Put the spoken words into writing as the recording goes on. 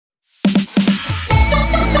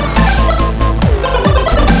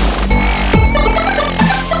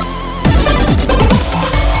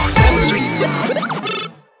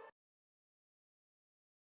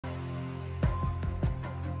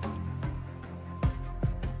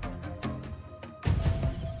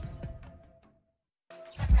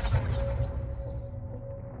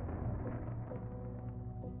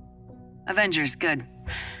Avengers, good.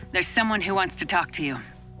 There's someone who wants to talk to you.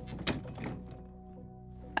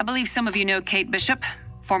 I believe some of you know Kate Bishop,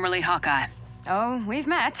 formerly Hawkeye. Oh, we've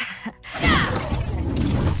met.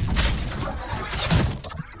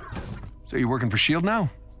 So you're working for SHIELD now?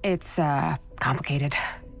 It's, complicated.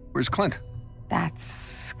 Where's Clint?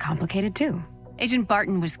 That's complicated too. Agent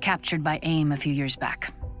Barton was captured by AIM a few years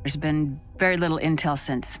back. There's been very little intel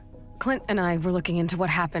since. Clint and I were looking into what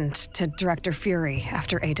happened to Director Fury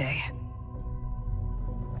after A-Day.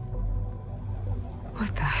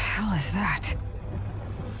 What the hell is that?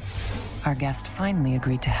 Our guest finally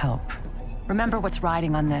agreed to help. Remember what's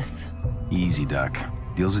riding on this. Easy, Duck.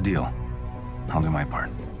 Deal's a deal. I'll do my part.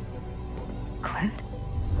 Clint?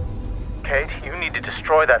 Kate, you need to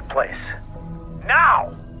destroy that place.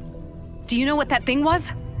 Now! Do you know what that thing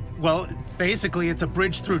was? Well, basically it's a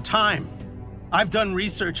bridge through time. I've done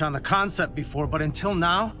research on the concept before, but until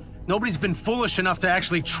now, nobody's been foolish enough to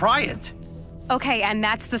actually try it. Okay, and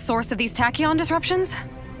that's the source of these Tachyon disruptions?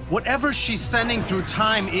 Whatever she's sending through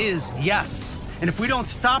time is, yes. And if we don't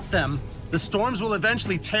stop them, the storms will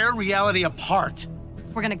eventually tear reality apart.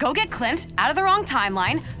 We're gonna go get Clint out of the wrong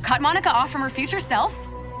timeline, cut Monica off from her future self.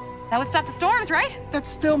 That would stop the storms, right? That's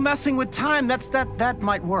still messing with time. That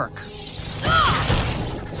might work.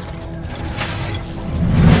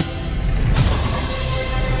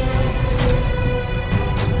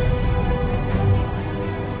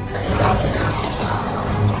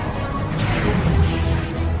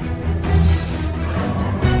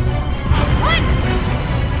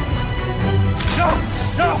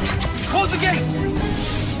 No! Close the gate!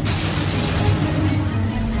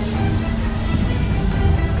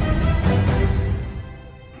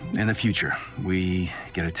 In the future, we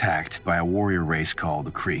get attacked by a warrior race called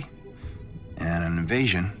the Kree. And an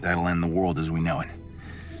invasion that'll end the world as we know it.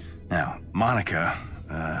 Now, Monica,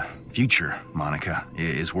 future Monica,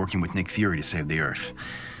 is working with Nick Fury to save the Earth.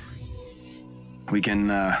 We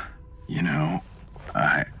can, oh no.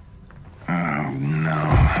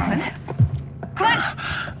 Clint? Clint!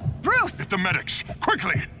 Bruce! Get the medics,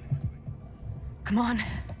 quickly! Come on.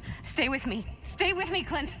 Stay with me. Stay with me,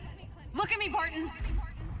 Clint. Look at me, Barton.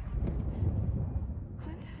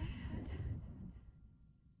 Clint?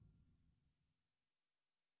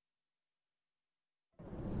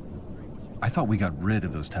 I thought we got rid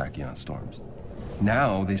of those Tachyon storms.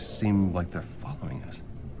 Now they seem like they're following us.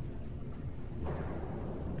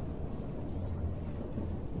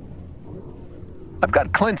 I've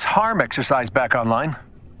got Clint's harm exercise back online.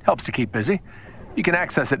 Helps to keep busy. You can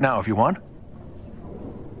access it now if you want.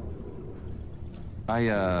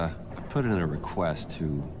 I put in a request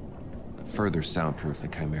to further soundproof the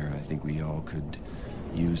Chimera. I think we all could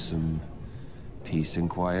use some peace and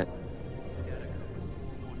quiet.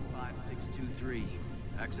 5623.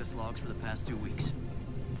 Access logs for the past 2 weeks.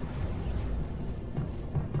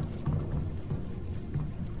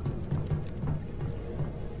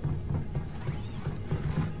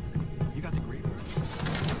 You got the great word.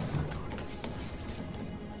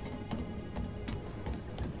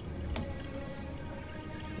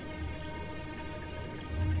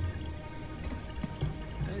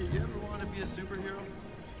 Hey, you ever want to be a superhero?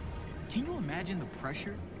 Can you imagine the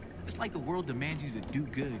pressure? It's like the world demands you to do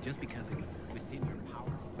good just because it's within your power.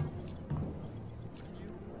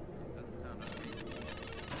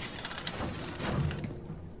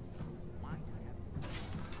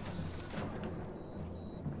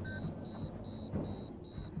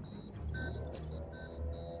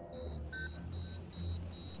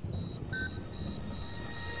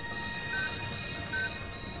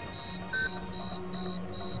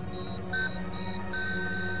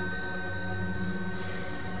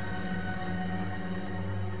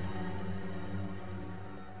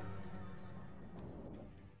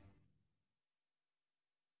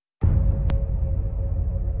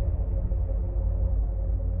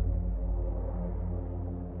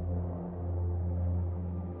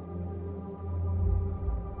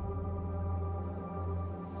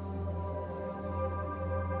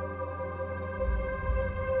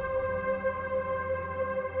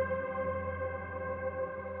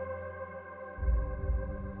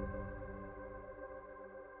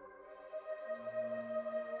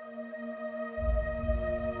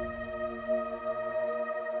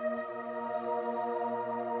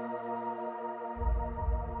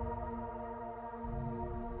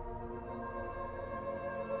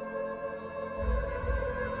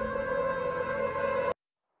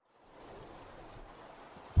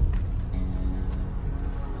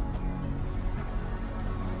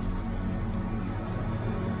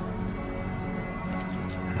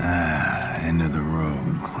 End of the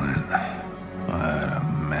road, Clint. What a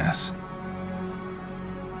mess.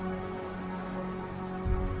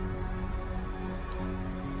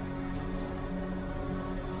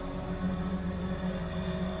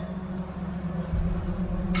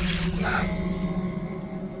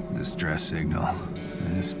 distress signal.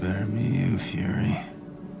 This better be you, Fury.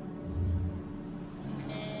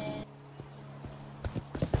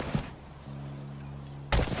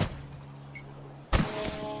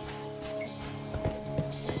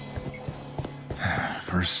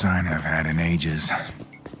 First sign I've had in ages.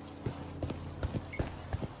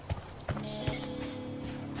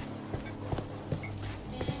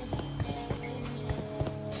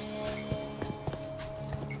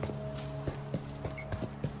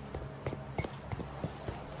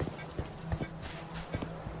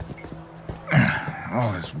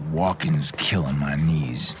 All this walking's killing my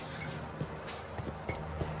knees.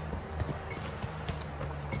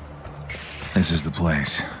 This is the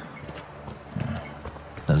place.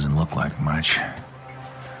 Doesn't look like much.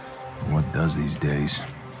 What does these days?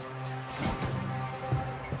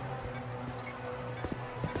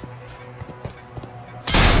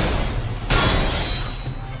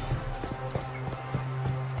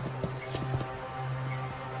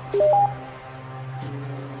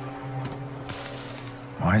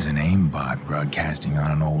 Why is an aimbot broadcasting on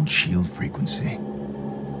an old SHIELD frequency?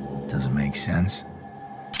 Doesn't make sense.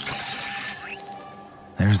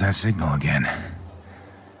 There's that signal again.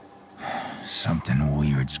 Something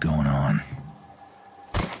weird's going on.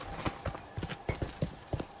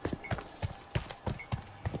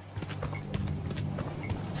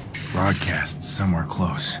 Broadcast somewhere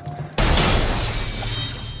close.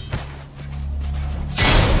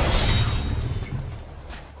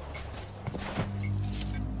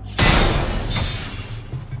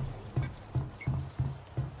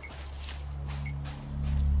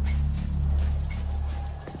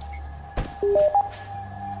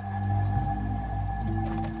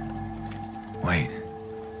 Wait.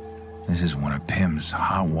 This is one of Pym's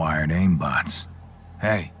hot-wired aimbots.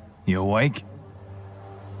 Hey, you awake?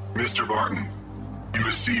 Mr. Barton, you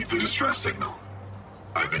received the distress signal.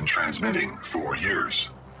 I've been transmitting for years.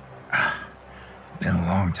 Been a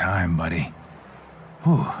long time, buddy.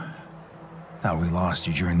 Whew. Thought we lost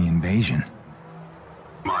you during the invasion.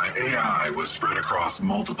 My AI was spread across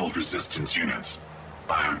multiple resistance units.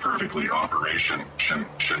 I am perfectly operation.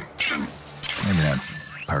 Maybe not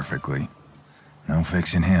perfectly. No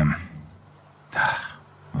fixing him.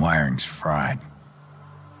 Wiring's fried.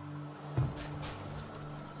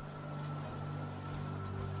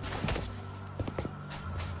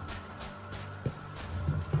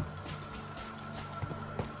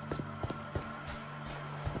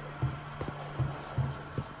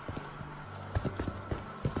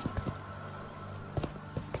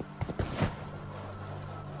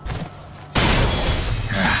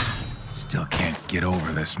 Still can't get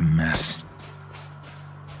over this mess.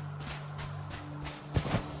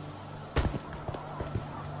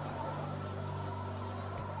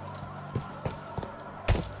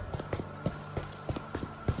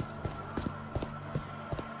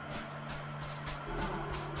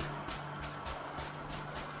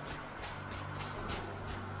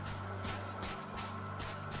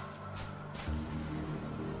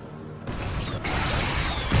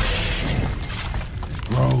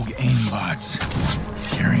 Rogue aimbots,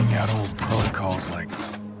 carrying out old protocols like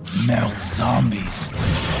metal zombies.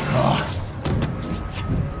 Ugh.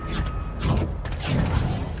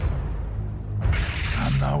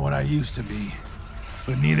 I'm not what I used to be,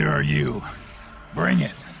 but neither are you. Bring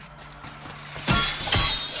it.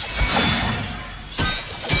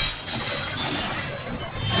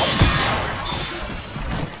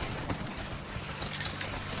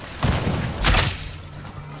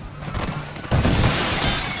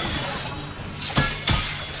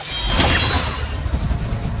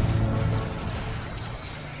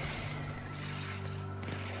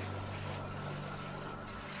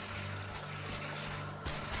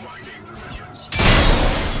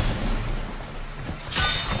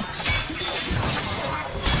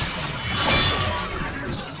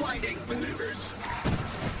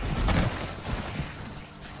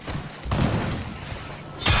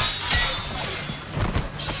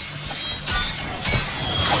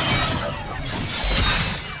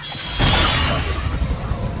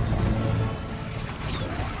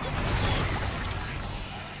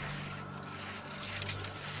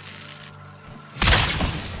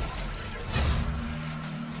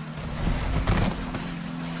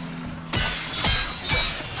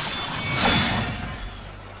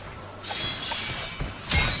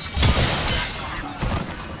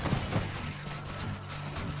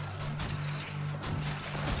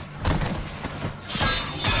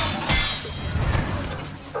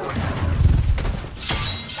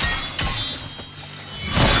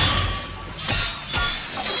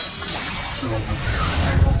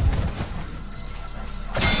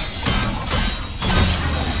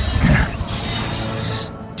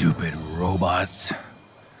 robots.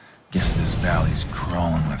 Guess this valley's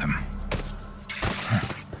crawling with them.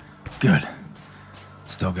 Huh. Good.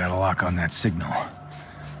 Still got a lock on that signal.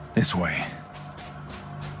 This way.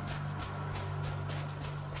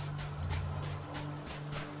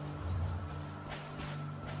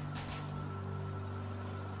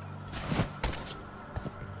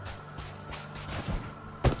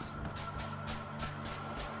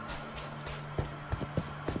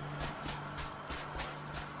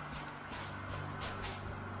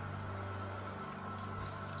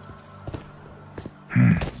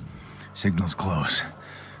 Signal's close.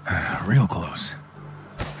 Real close.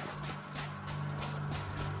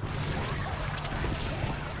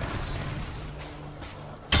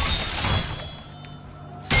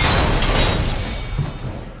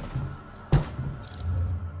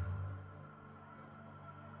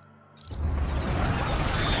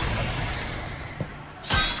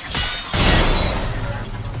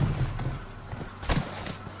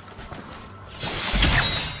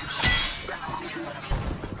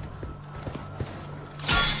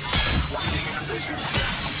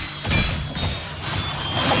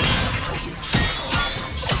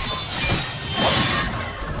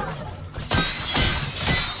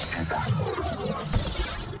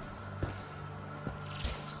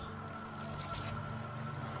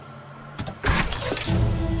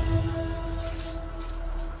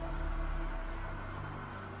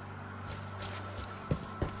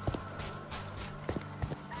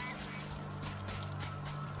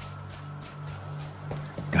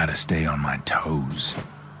 Gotta stay on my toes.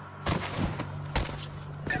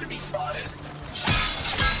 Enemy spotted.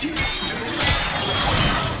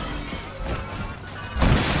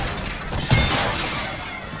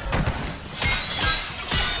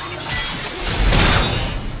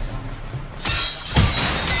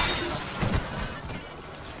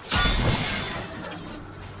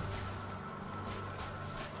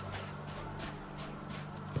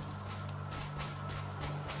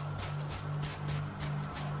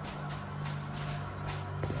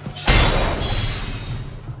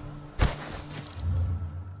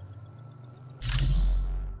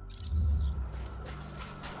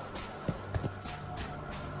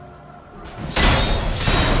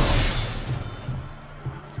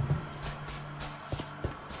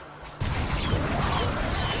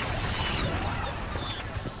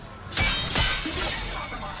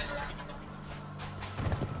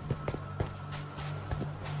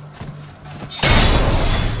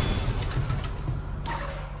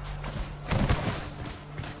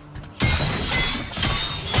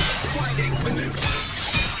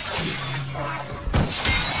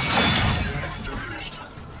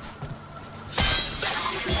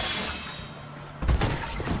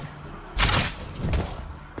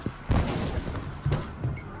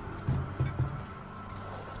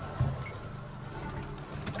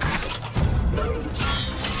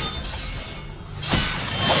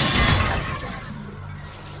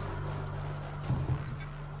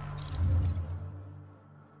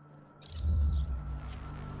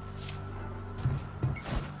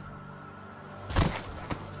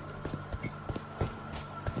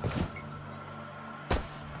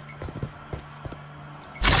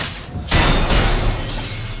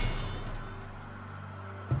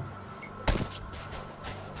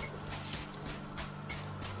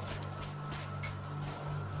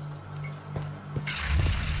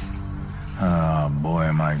 Oh boy,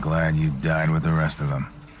 am I glad you died with the rest of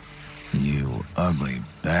them. You ugly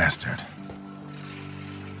bastard.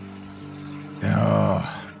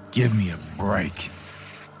 Oh, give me a break.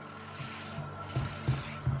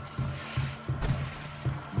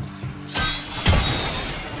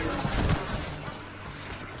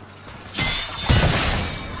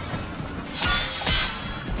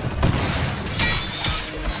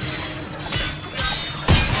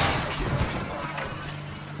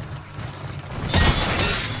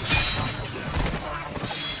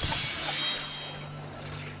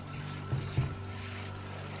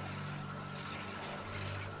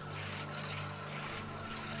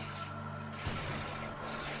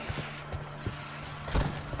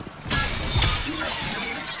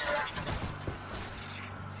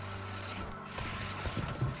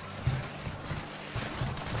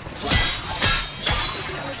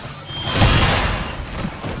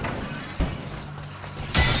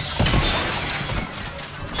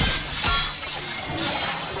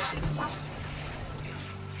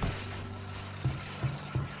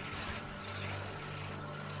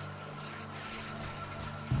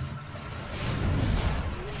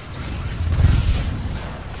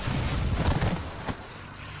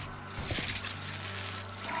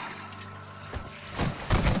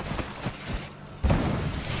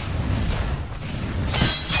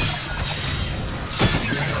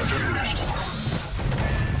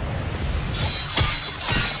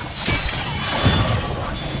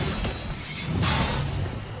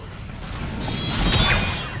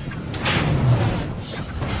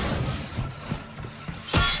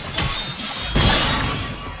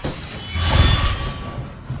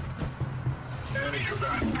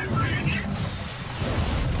 combatant in range.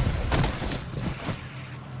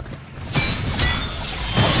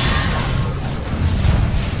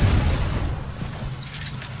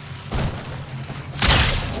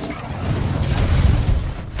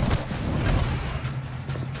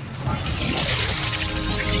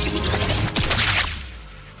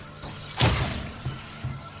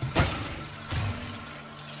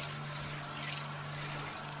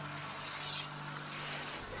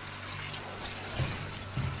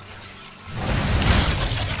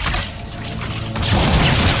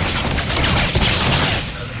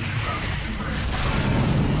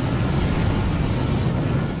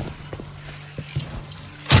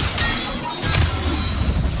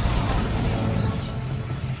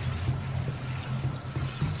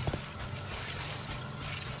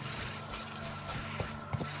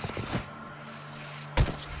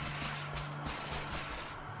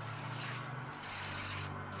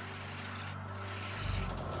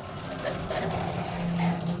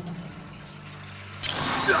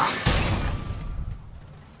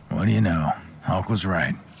 What do you know? Hulk was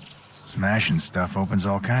right. Smashing stuff opens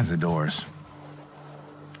all kinds of doors.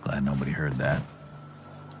 Glad nobody heard that.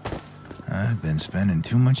 I've been spending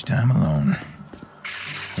too much time alone.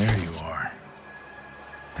 There you are.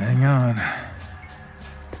 Hang on.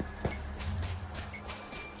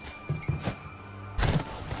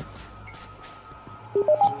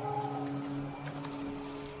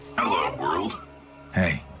 Hello, world.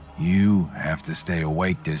 Hey, you have to stay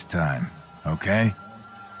awake this time, okay?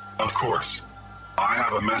 Of course. I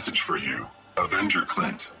have a message for you, Avenger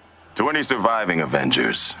Clint. To any surviving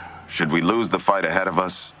Avengers, should we lose the fight ahead of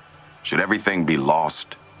us, should everything be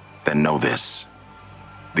lost, then know this.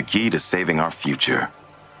 The key to saving our future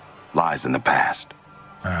lies in the past.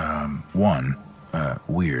 One,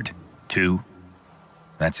 weird. Two,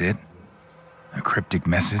 that's it? A cryptic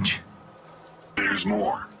message? There's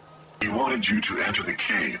more. He wanted you to enter the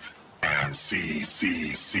cave and see.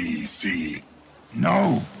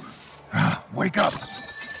 No! Wake up!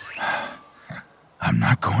 I'm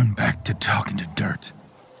not going back to talking to dirt.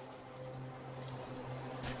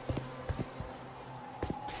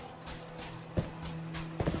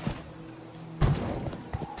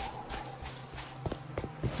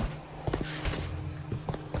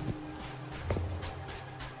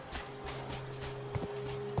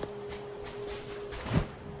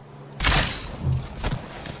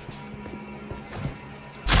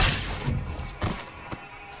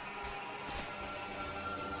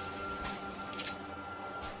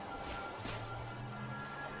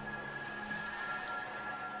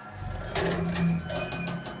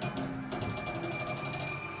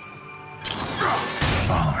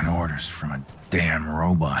 Following orders from a damn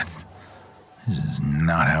robot. This is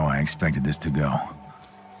not how I expected this to go.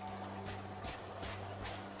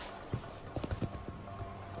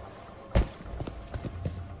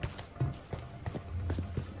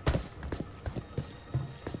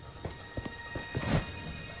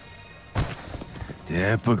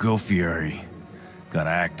 Typical Fury. Gotta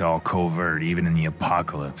act all covert even in the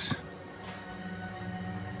apocalypse.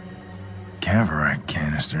 Cavorite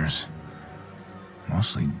canisters.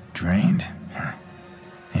 Mostly drained.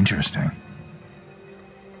 Interesting.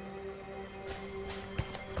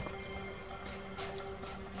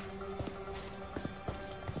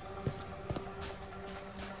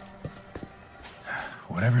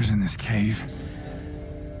 Whatever's in this cave,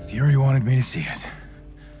 Fury wanted me to see it.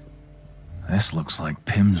 This looks like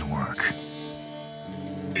Pym's work.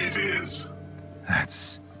 It is.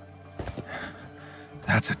 That's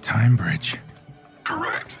a time bridge.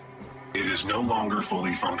 Correct. It is no longer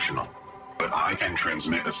fully functional, but I can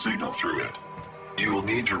transmit a signal through it. You will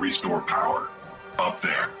need to restore power. Up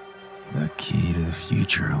there. The key to the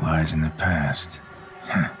future lies in the past.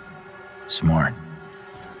 Smart.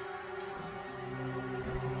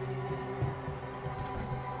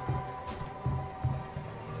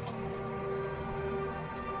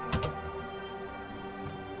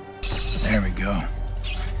 There we go.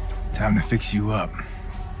 Time to fix you up.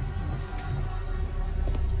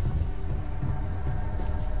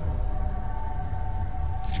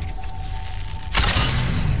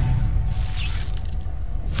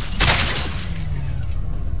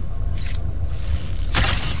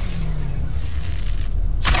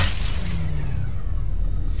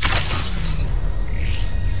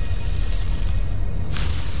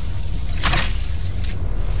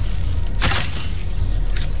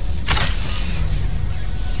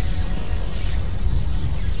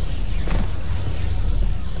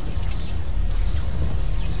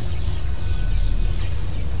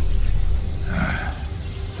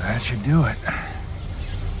 That should do it.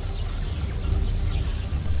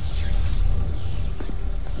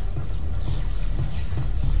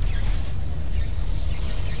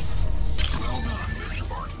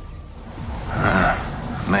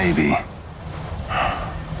 Maybe.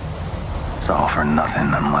 It's all for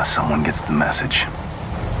nothing unless someone gets the message.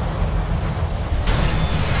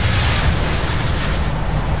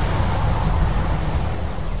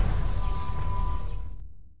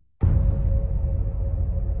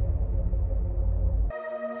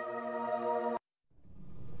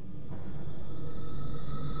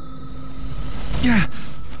 Yeah.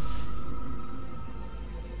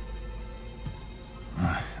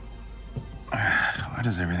 Why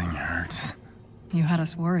does everything hurt? You had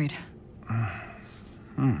us worried.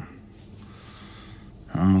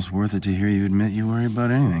 Almost worth it to hear you admit you worry about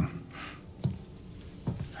anything.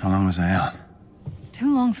 How long was I out?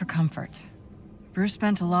 Too long for comfort. Bruce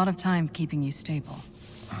spent a lot of time keeping you stable.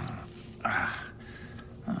 I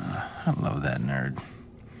love that nerd.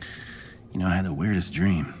 You know, I had the weirdest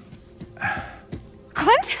dream.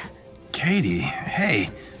 Clint? Katie, hey.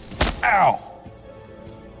 Ow!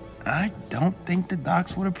 I don't think the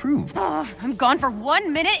docs would approve. I'm gone for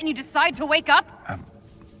 1 minute and you decide to wake up?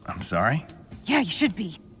 I'm sorry? Yeah, you should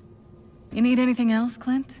be. You need anything else,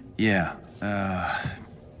 Clint? Yeah,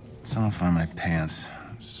 someone find my pants.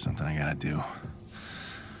 Something I gotta do.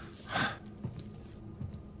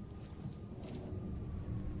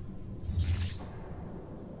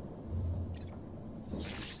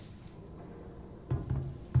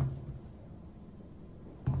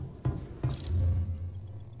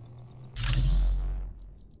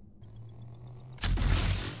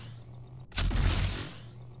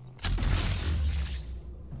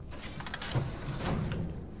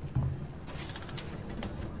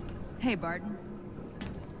 Hey, Barton.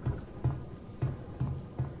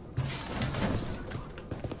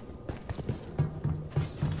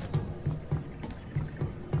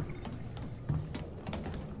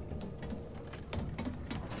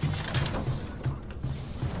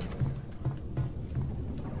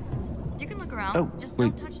 You can look around. Oh, Just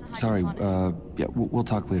wait. don't touch the Sorry. hydroponics. Yeah, we'll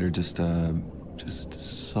talk later. Just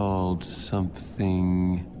solved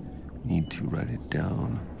something. Need to write it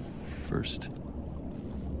down first.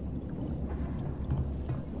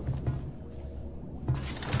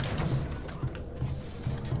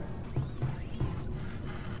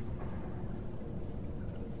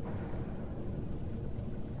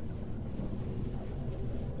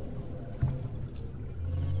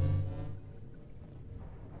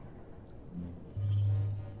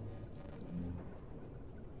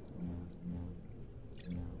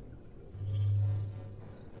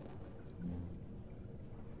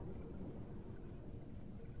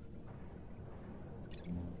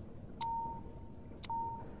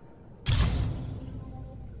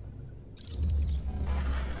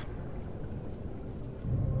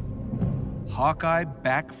 Hawkeye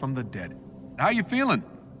back from the dead. How you feeling?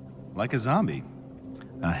 Like a zombie.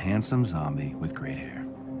 A handsome zombie with great hair.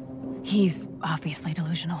 He's obviously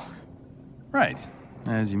delusional. Right.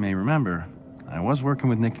 As you may remember, I was working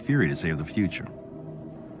with Nick Fury to save the future.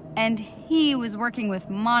 And he was working with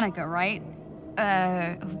Monica, right?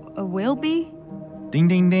 Will be? Ding,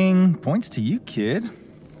 ding, ding. Points to you, kid.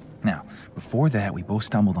 Now, before that, we both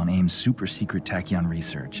stumbled on AIM's super-secret Tachyon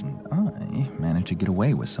research, and I managed to get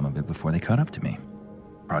away with some of it before they caught up to me.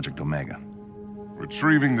 Project Omega.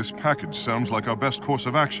 Retrieving this package sounds like our best course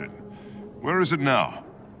of action. Where is it now?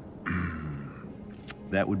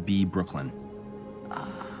 That would be Brooklyn.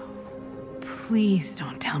 Please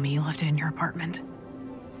don't tell me you left it in your apartment.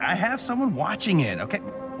 I have someone watching it, okay?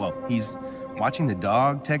 Well, he's watching the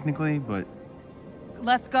dog, technically, but...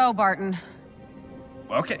 Let's go, Barton.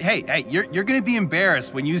 Okay, hey, you're gonna be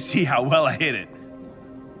embarrassed when you see how well I hit it.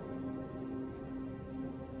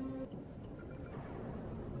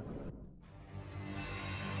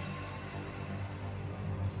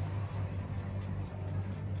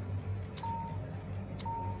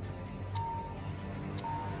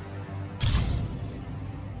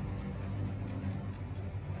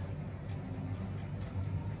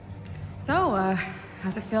 So,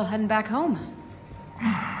 how's it feel heading back home?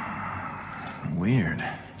 Weird.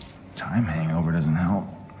 Time hangover doesn't help.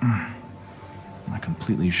 I'm not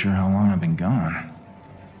completely sure how long I've been gone.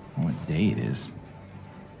 Or what day it is.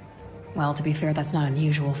 Well, to be fair, that's not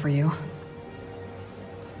unusual for you.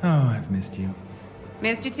 Oh, I've missed you.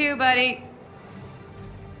 Missed you too, buddy.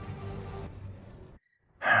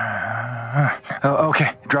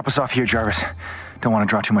 Okay, drop us off here, Jarvis. Don't want to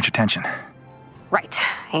draw too much attention. Right.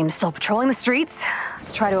 AIM's still patrolling the streets.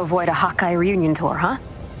 Let's try to avoid a Hawkeye reunion tour, huh?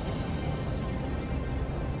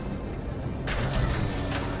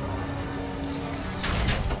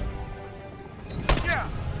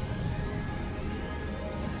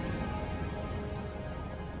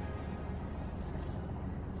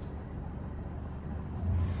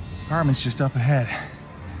 Apartment's just up ahead.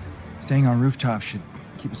 staying on rooftops should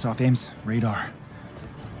keep us off AIM's radar.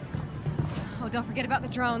 Oh, don't forget about the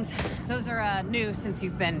drones. Those are, new since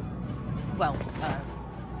you've been... well,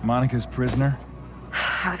 Monica's prisoner?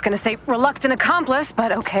 I was gonna say reluctant accomplice,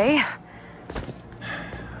 but okay.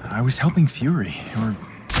 I was helping Fury, or,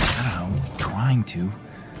 I don't know, trying to.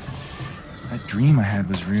 That dream I had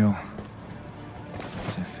was real.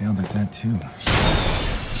 Guess I failed at that too.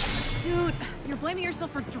 Dude, you're blaming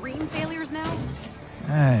yourself for dream failures now?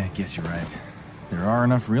 I guess you're right. There are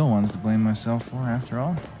enough real ones to blame myself for, after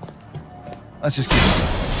all. Let's just keep going.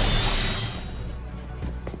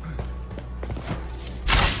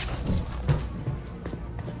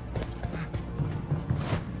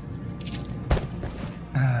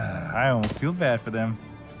 I almost feel bad for them.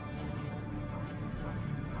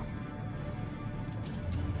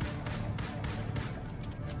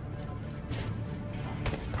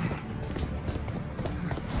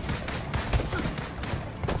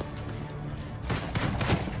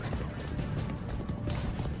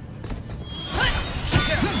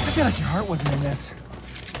 I feel like your heart wasn't in this.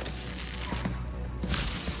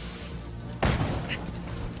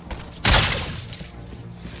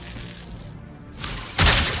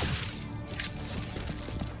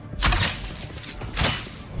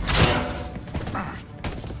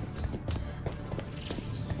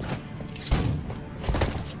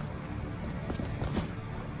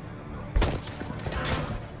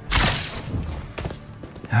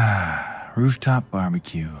 Rooftop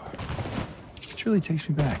barbecue. This really takes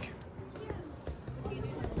me back.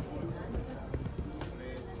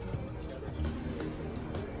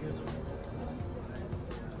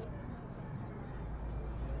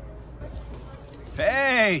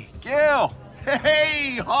 Hey, Gil!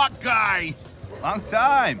 Hey, Hawkeye! Long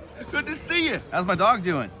time. Good to see you. How's my dog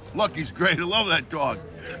doing? Lucky's great. I love that dog.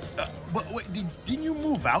 But wait, didn't you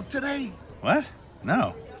move out today? What?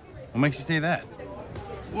 No. What makes you say that?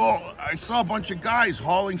 Well, I saw a bunch of guys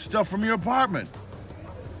hauling stuff from your apartment.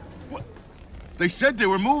 What? They said they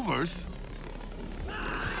were movers.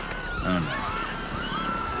 Oh,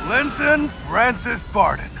 no. Linton Francis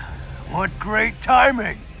Barton. What great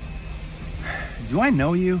timing. Do I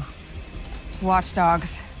know you?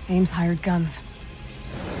 Watchdogs. AIM's hired guns.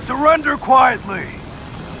 Surrender quietly,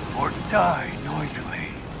 or die noisily.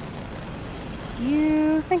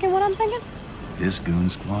 You thinking what I'm thinking? This goon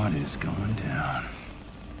squad is going down.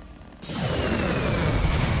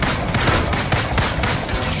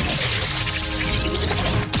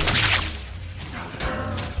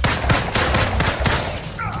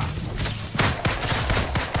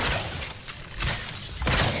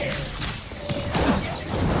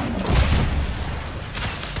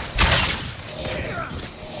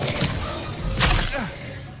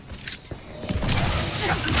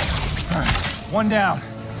 One down.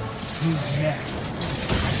 Who's next?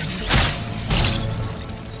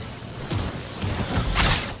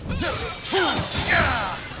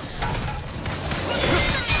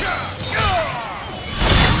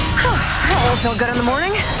 That won't feel good in the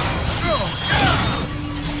morning.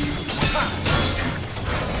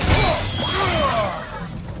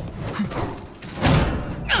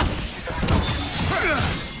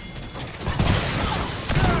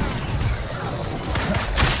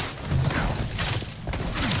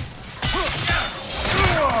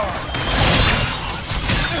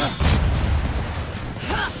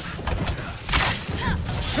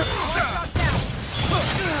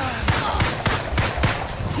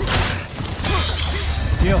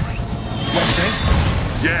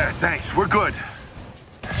 Yeah, thanks. We're good.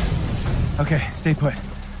 Okay, stay put.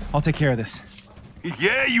 I'll take care of this.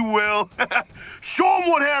 Yeah, you will. Show them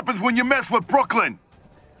what happens when you mess with Brooklyn.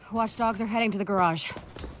 Watchdogs are heading to the garage.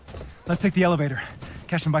 Let's take the elevator.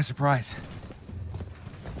 Catch them by surprise.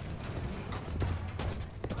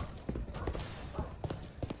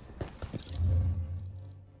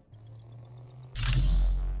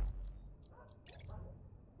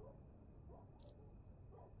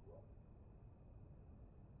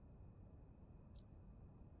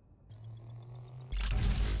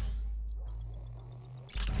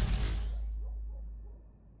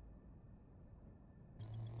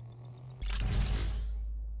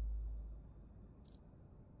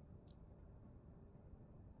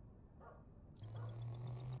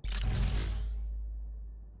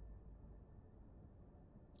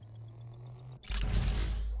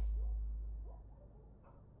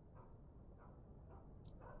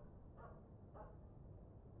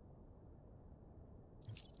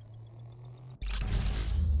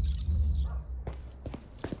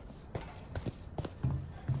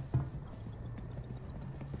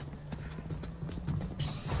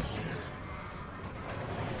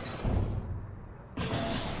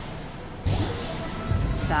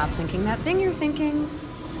 Stop thinking that thing you're thinking.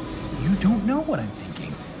 You don't know what I'm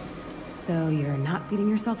thinking. So you're not beating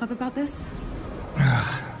yourself up about this?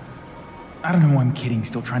 I don't know why I'm kidding,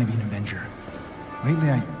 still trying to be an Avenger. Lately,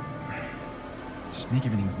 I just make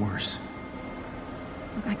everything worse.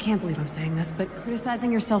 Look, I can't believe I'm saying this, but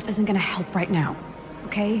criticizing yourself isn't gonna help right now.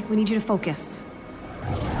 Okay? We need you to focus.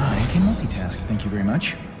 I can multitask, thank you very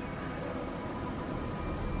much.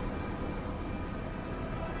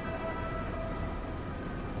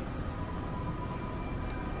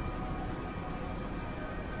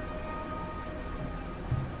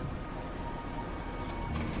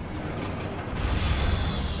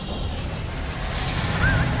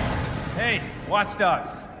 Hey,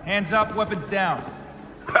 watchdogs. Hands up, weapons down.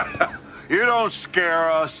 You don't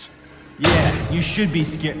scare us. Yeah, you should be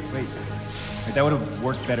scared. Wait, that would have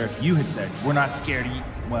worked better if you had said, we're not scared of you.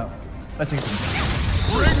 Well, let's take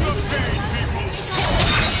some. Bring the pain, people!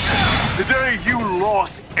 Today you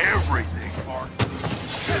lost everything, Mark.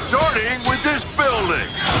 Starting with this building.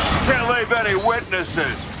 Can't leave any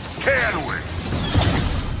witnesses, can we?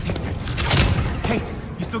 Kate,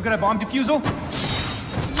 you still got a bomb defusal? Yeah,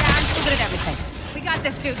 I'm still good at everything. We got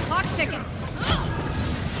this, dude. Clock's ticking.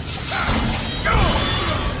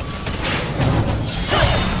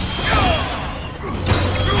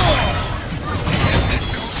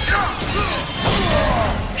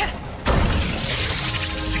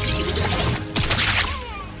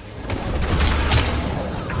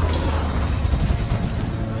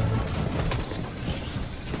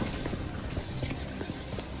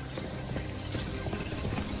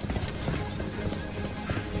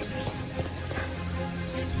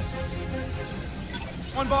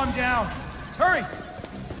 One bomb down. Hurry!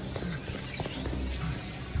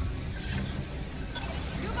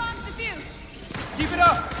 Two bombs defused. Keep it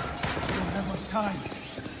up! We don't have much time.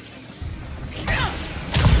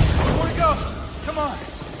 More to go! Come on!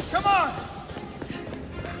 Come on!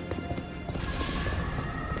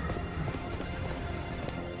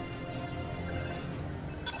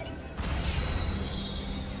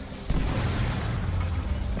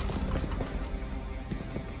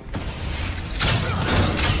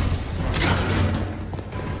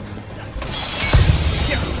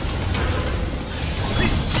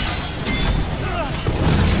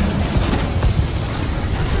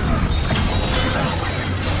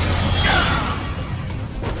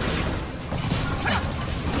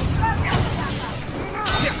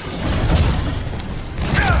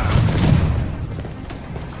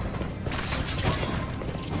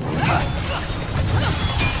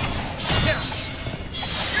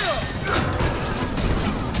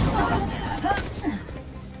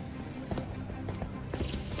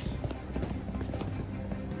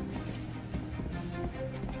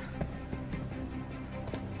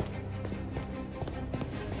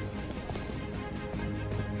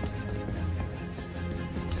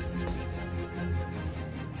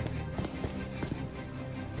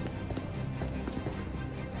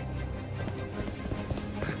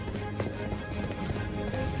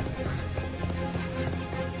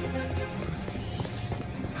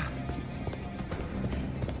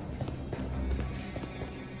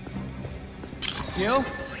 Gil?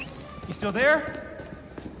 You still there?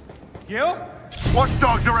 Gil?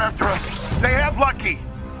 Watchdogs are after us. They have Lucky.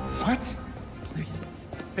 What?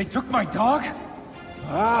 They took my dog?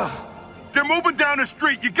 They're moving down the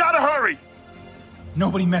street. You gotta hurry.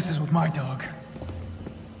 Nobody messes with my dog.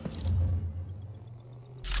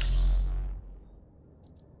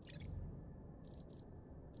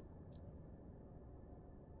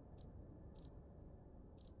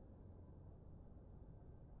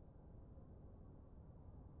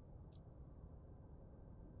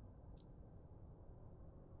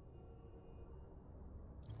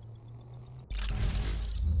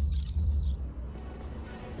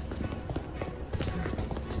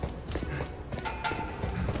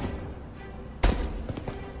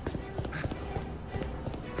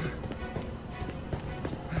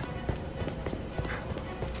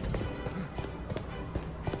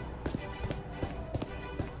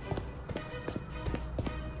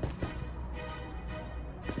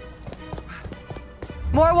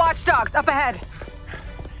 More watchdogs up ahead.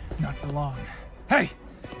 Not for long. Hey,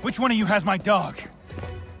 which one of you has my dog?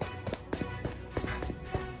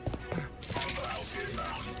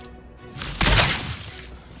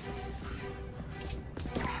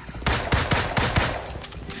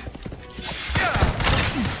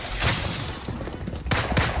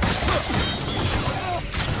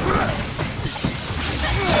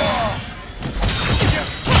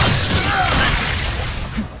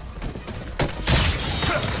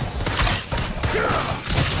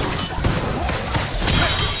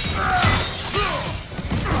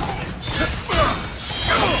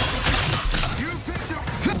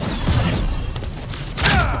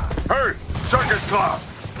 top!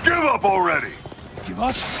 Give up already! Give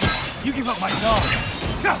up? You give up my dog.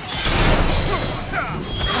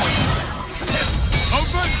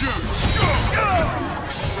 Avengers!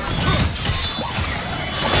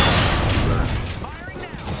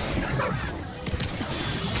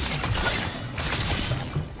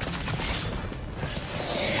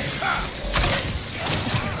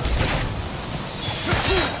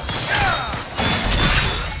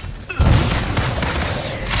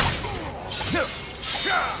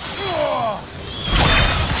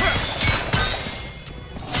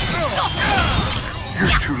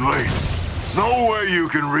 You're too late. No way you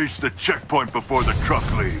can reach the checkpoint before the truck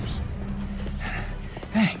leaves.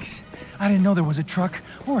 Thanks. I didn't know there was a truck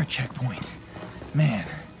or a checkpoint. Man,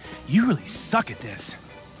 you really suck at this.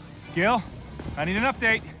 Gil, I need an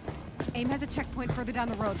update. AIM has a checkpoint further down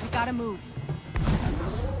the road. We gotta move.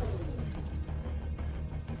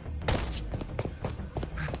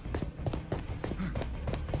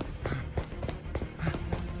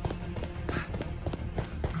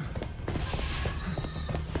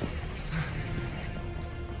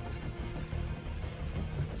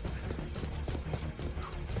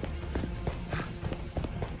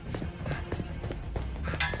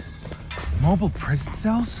 Mobile prison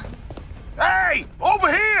cells? Hey!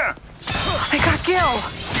 Over here! They got Gil!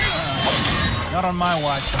 Not on my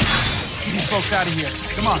watch. Get these folks out of here.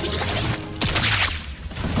 Come on.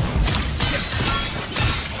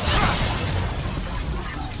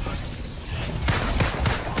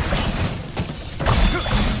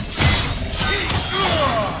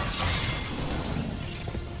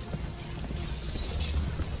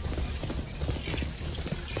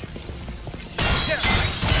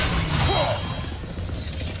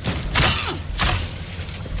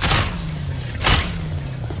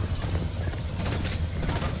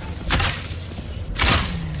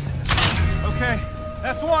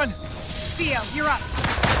 That's one. Theo, you're up.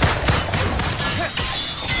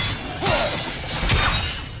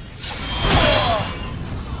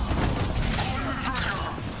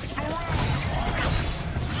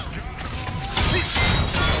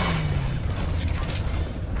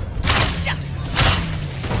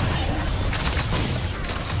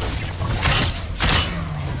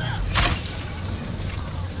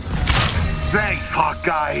 Thanks,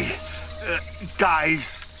 Hawkeye.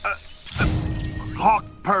 Guys. Hawk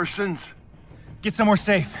persons. Get somewhere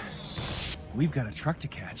safe. We've got a truck to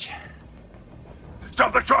catch.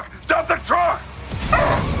 Stop the truck! Stop the truck!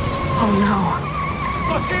 Oh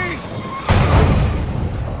no. Lucky!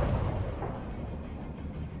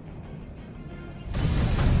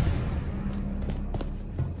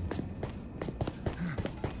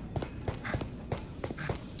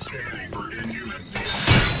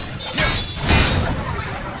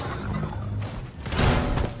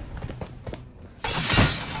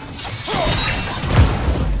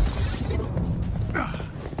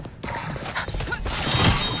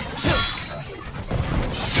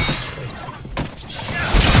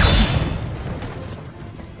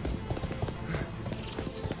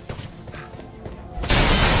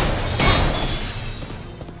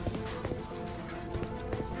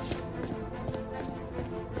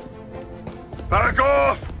 Back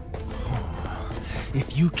off!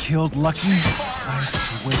 If you killed Lucky, I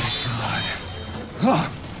swear to God.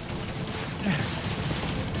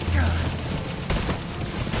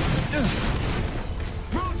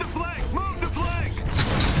 Move the flank! Move the flank!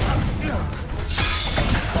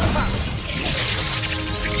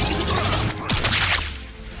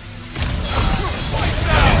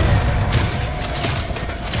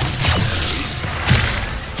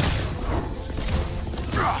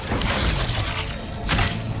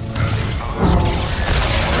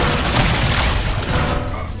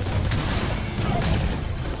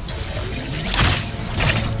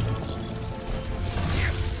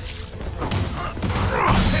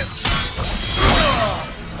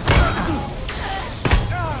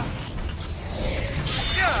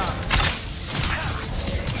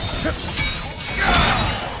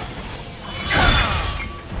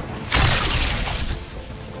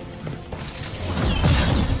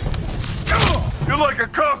 You're like a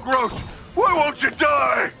cockroach! Why won't you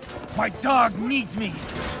die? My dog needs me.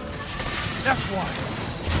 That's why.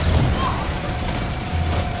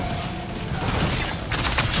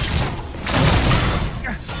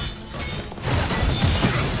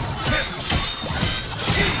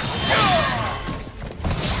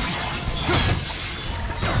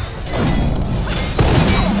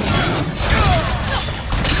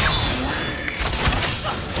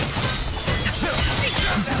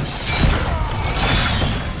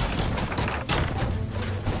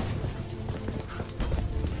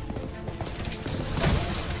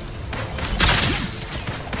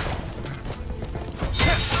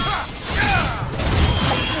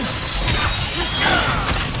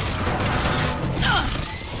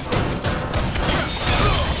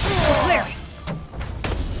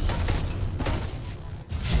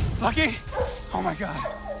 Lucky? Oh my god.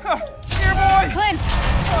 Here, boy! Clint!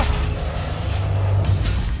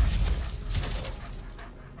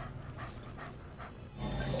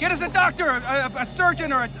 Get us a doctor, a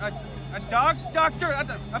surgeon, or a doctor,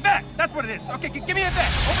 a vet. That's what it is. Okay, give me a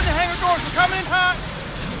vet. Open the hangar doors. We're coming in hot.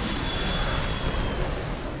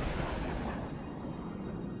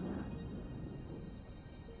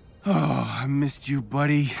 Oh, I missed you,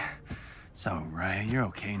 buddy. It's all right. You're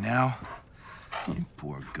okay now. You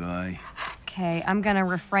poor guy. Okay, I'm gonna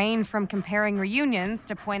refrain from comparing reunions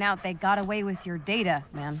to point out they got away with your data,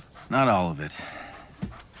 man. Not all of it.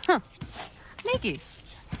 Huh. Sneaky.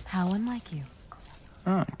 How unlike you.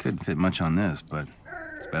 Oh, I couldn't fit much on this, but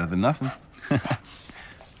it's better than nothing.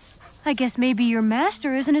 I guess maybe your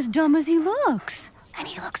master isn't as dumb as he looks. And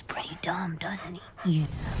he looks pretty dumb, doesn't he? Yeah.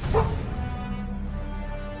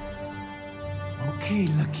 Okay,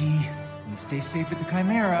 Lucky. You stay safe at the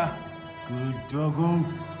Chimera. Good doggo.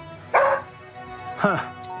 Huh.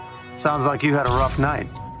 Sounds like you had a rough night.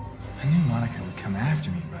 I knew Monica would come after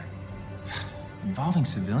me, but... involving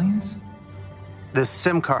civilians? This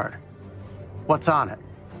SIM card. What's on it?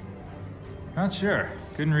 Not sure.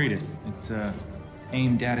 Couldn't read it. It's,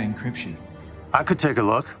 AIM data encryption. I could take a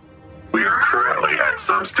look. We are currently at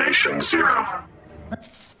Substation Zero.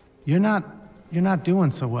 You're not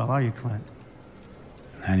doing so well, are you, Clint?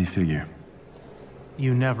 How do you figure?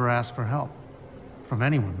 You never ask for help. From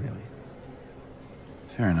anyone, really.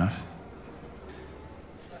 Fair enough.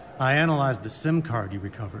 I analyzed the SIM card you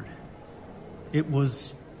recovered. It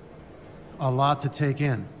was a lot to take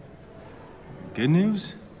in. Good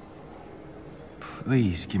news?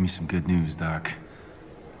 Please give me some good news, Doc.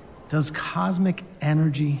 Does cosmic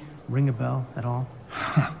energy ring a bell at all?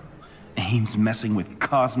 AIM's messing with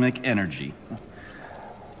cosmic energy.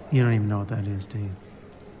 You don't even know what that is, do you?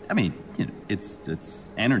 I mean, you know, it's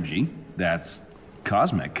energy that's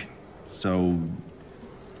cosmic. So,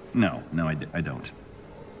 no, I don't.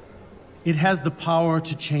 It has the power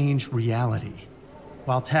to change reality.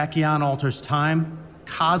 While Tachyon alters time,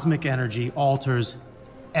 cosmic energy alters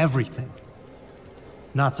everything.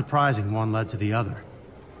 Not surprising, one led to the other.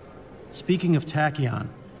 Speaking of Tachyon,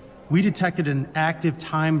 we detected an active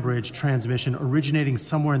time bridge transmission originating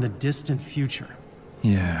somewhere in the distant future.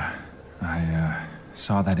 Yeah, I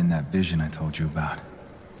saw that in that vision I told you about.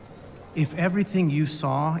 If everything you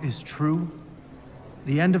saw is true,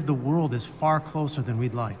 the end of the world is far closer than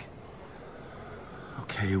we'd like.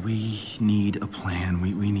 Okay, we need a plan.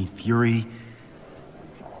 We need Fury.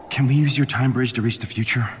 Can we use your time bridge to reach the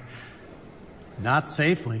future? Not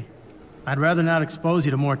safely. I'd rather not expose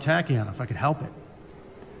you to more Tachyon if I could help it.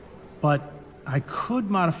 But I could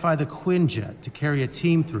modify the Quinjet to carry a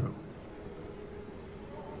team through.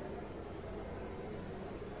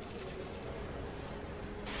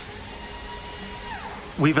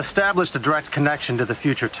 We've established a direct connection to the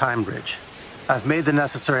future time bridge. I've made the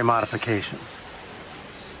necessary modifications.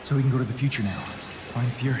 So we can go to the future now.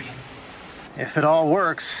 Find Fury. If it all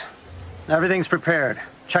works, everything's prepared.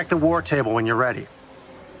 Check the war table when you're ready.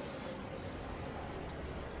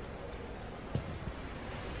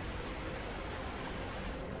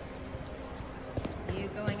 You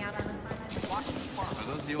going out on assignment?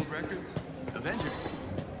 Are those the old records? Avengers.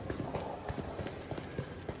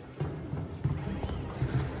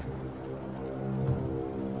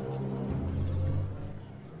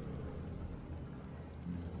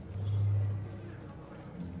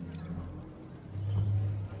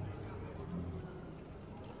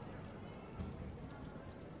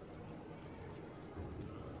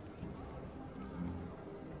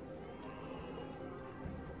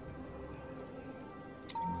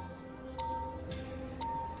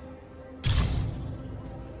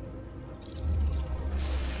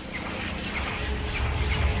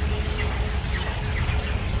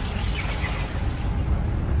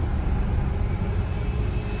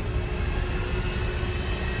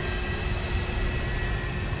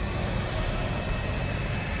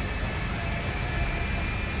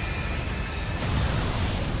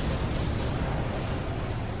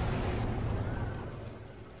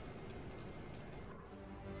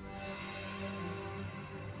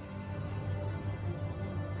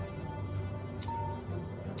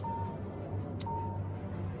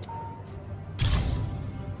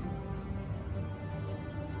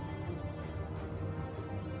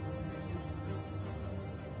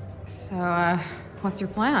 So, what's your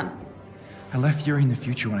plan? I left Fury in the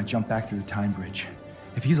future when I jumped back through the time bridge.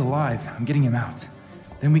 If he's alive, I'm getting him out.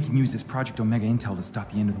 Then we can use this Project Omega intel to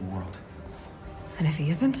stop the end of the world. And if he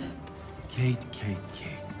isn't? Kate.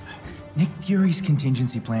 Nick Fury's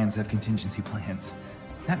contingency plans have contingency plans.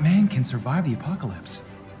 That man can survive the apocalypse.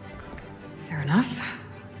 Fair enough.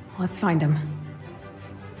 Let's find him.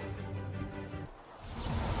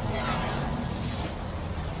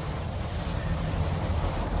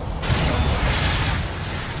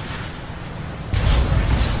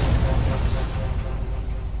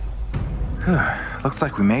 Looks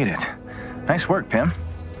like we made it. Nice work, Pim.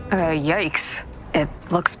 Yikes. It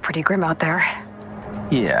looks pretty grim out there.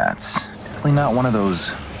 Yeah, it's definitely not one of those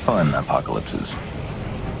fun apocalypses.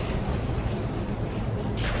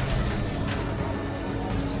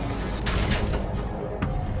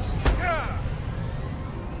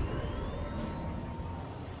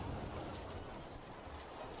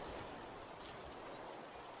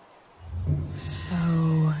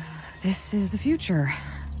 So, this is the future.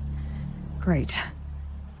 Great.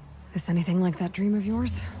 This anything like that dream of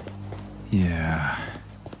yours? Yeah.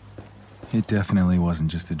 It definitely wasn't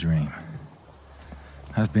just a dream.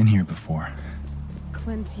 I've been here before.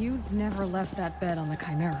 Clint, you never left that bed on the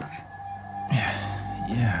Chimera.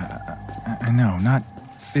 Yeah, I know. Not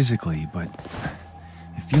physically, but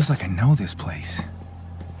it feels like I know this place.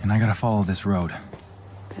 And I gotta follow this road.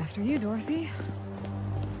 After you, Dorothy.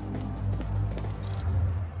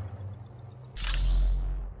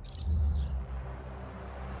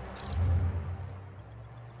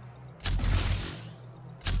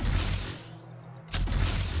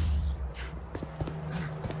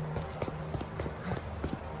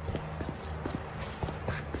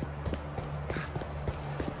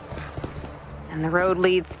 And the road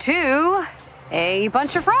leads to a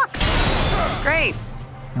bunch of rocks. Great.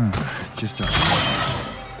 Just a...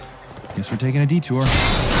 Guess we're taking a detour.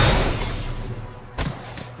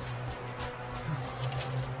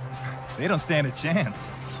 They don't stand a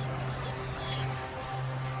chance.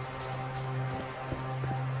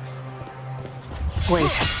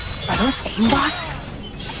 Wait, are those aimbots?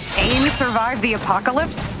 AIM survived the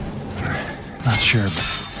apocalypse? Not sure, but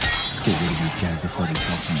let's get rid of these guys before they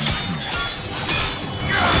tell someone here.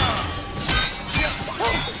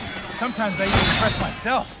 Sometimes I even impress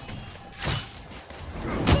myself.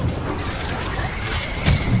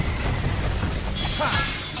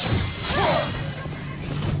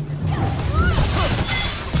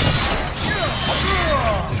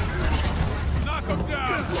 Knock him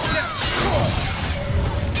down.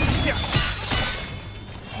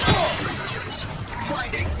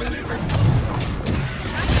 Blinding maneuver.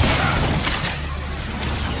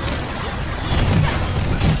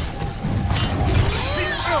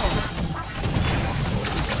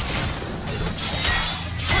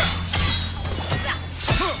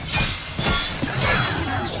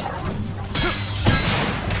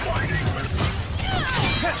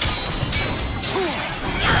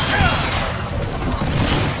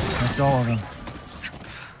 That's all of them.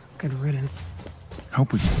 Good riddance.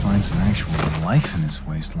 Hope we can find some actual life in this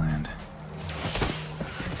wasteland.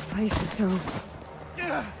 This place is so...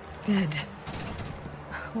 dead.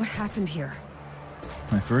 What happened here?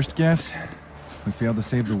 My first guess? We failed to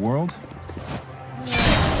save the world? Are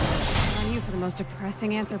you for the most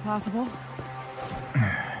depressing answer possible?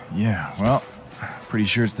 Yeah, well, pretty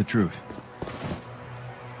sure it's the truth.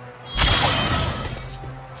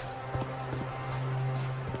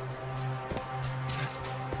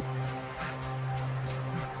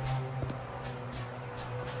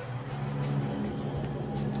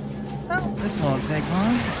 Well, this won't take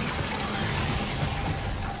long.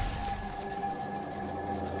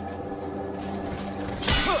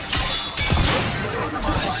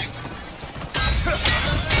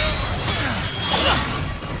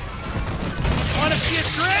 Wanna see a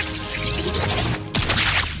trick?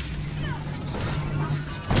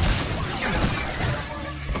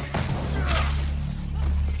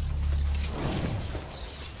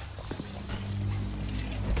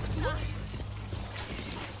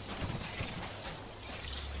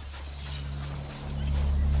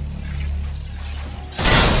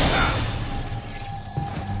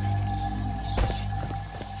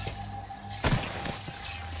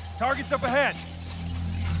 Target's up ahead.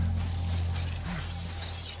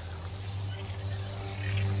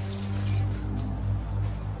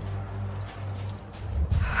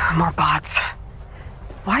 More bots.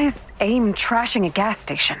 Why is AIM trashing a gas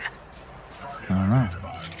station? All right.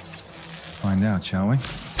 Find out, shall we?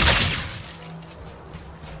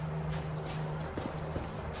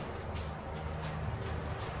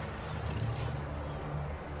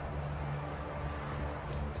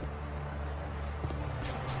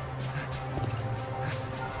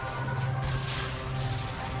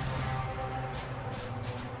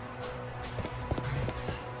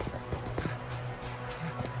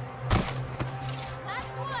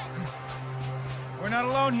 We're not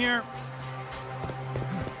alone here.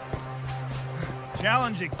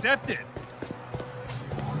 Challenge accepted.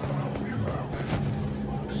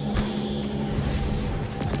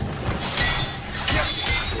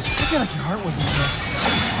 feel like your heart wasn't there.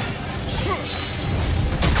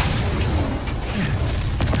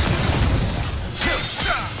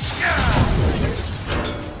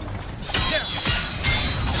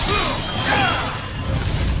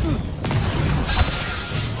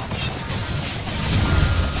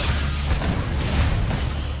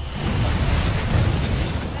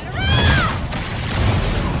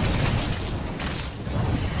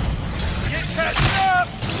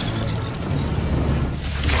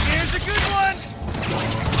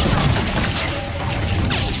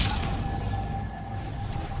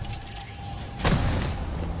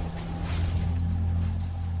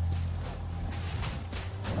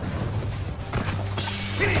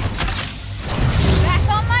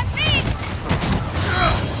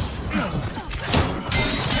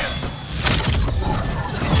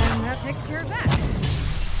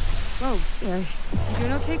 You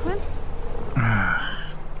doing okay, Clint?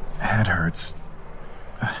 Head hurts.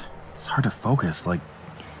 It's hard to focus, like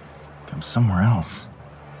I'm somewhere else.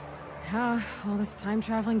 All this time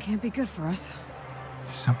traveling can't be good for us.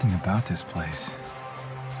 There's something about this place.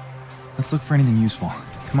 Let's look for anything useful.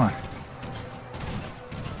 Come on.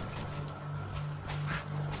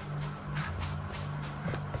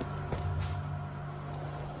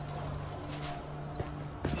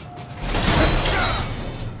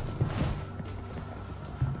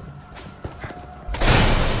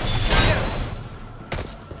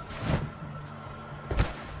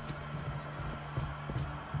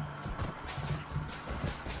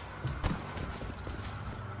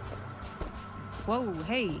 Whoa,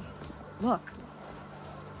 hey, look.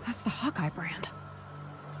 That's the Hawkeye brand.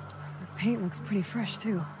 The paint looks pretty fresh,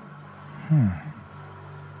 too.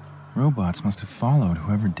 Robots must have followed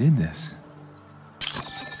whoever did this.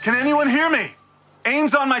 Can anyone hear me?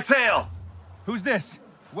 Aim's on my tail. Who's this?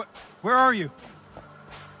 Where are you?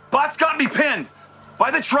 Bot's got me pinned.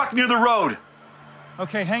 By the truck near the road.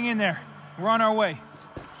 Okay, hang in there. We're on our way.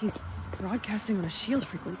 He's broadcasting on a SHIELD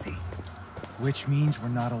frequency. Which means we're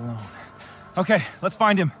not alone. Okay, let's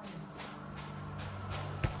find him.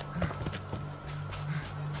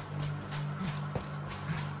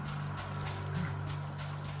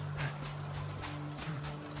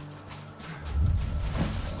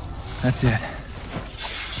 That's it.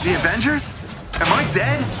 The Avengers? Am I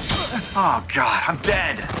dead? Oh God, I'm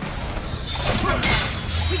dead.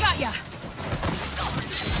 We got ya.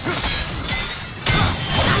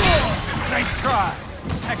 Nice try.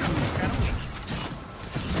 Excellent. Kind of weak.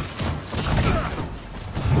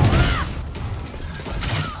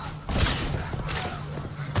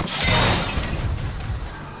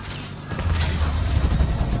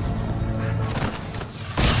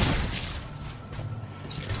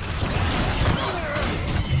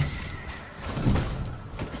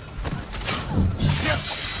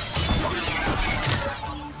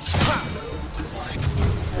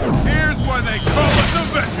 They call us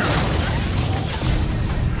Avengers!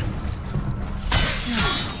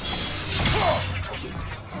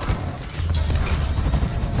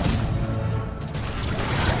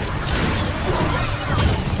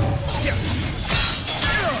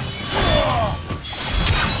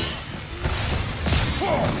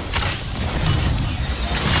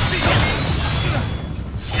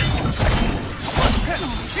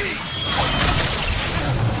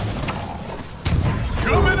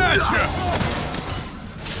 Coming at you!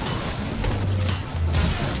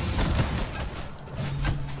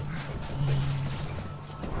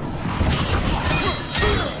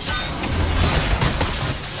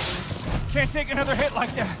 Can't take another hit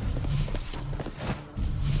like that.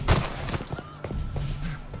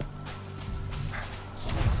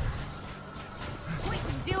 We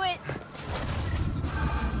can do it.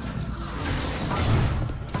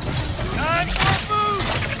 Time for a move!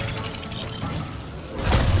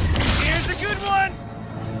 Here's a good one!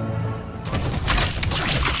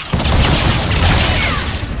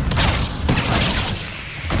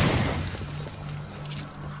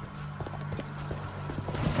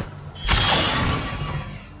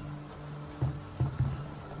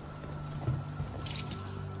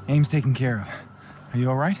 Aim's taken care of. Are you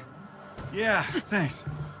all right? Yeah, thanks.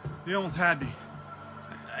 You almost had me.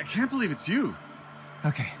 I can't believe it's you.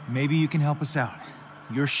 Okay, maybe you can help us out.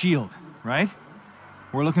 You're SHIELD, right?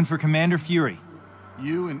 We're looking for Commander Fury.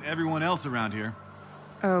 You and everyone else around here.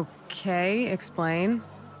 Okay, explain.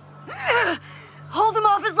 Hold him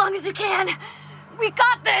off as long as you can. We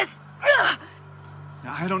got this.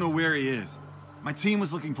 Now, I don't know where he is. My team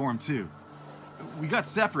was looking for him too. We got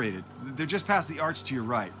separated. They're just past the arch to your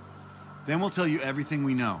right. Then we'll tell you everything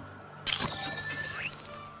we know.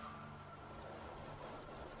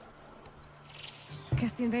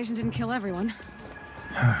 Guess the invasion didn't kill everyone.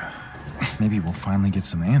 maybe we'll finally get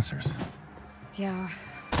some answers. Yeah.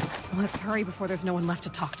 Let's hurry before there's no one left to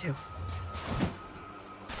talk to.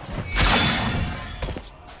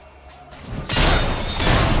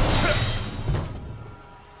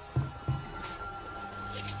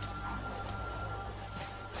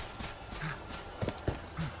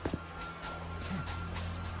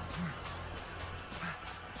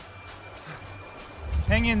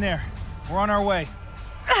 Hang in there. We're on our way.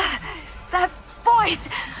 That voice!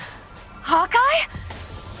 Hawkeye?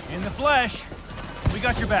 In the flesh. We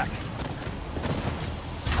got your back. I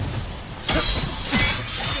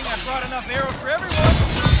think I brought enough arrows for everyone.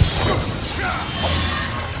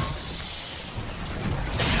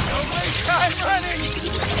 Don't waste time running!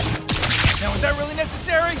 Now, was that really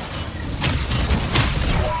necessary?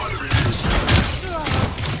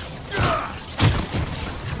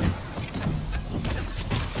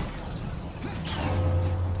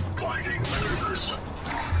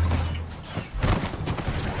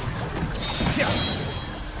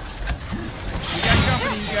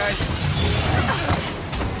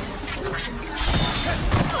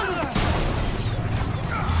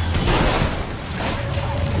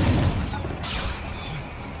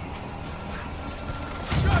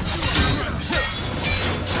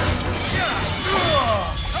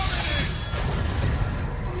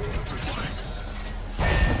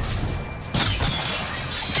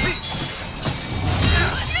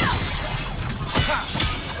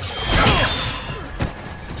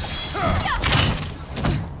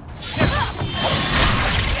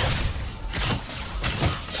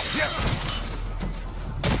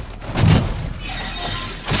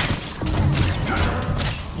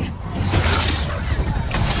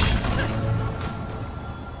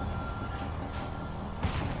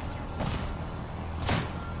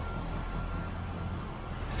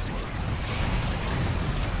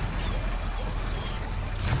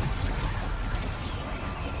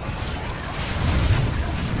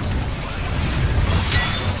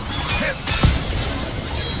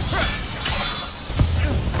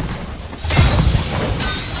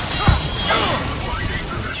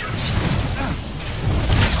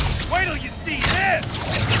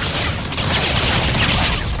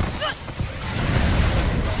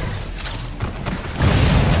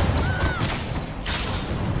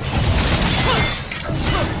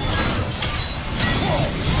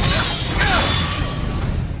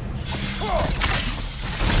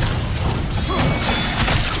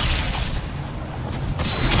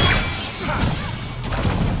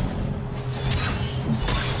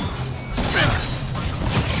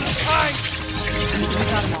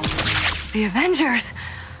 The Avengers?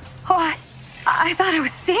 Oh, I thought I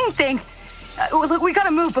was seeing things. Look, we gotta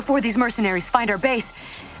move before these mercenaries find our base.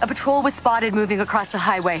 A patrol was spotted moving across the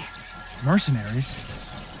highway. Mercenaries?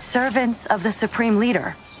 Servants of the Supreme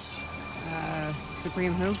Leader.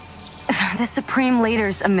 Supreme who? The Supreme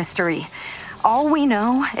Leader's a mystery. All we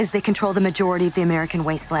know is they control the majority of the American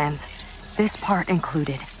wastelands. This part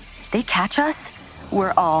included. They catch us,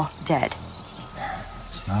 we're all dead.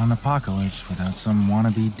 It's not an apocalypse without some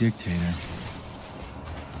wannabe dictator.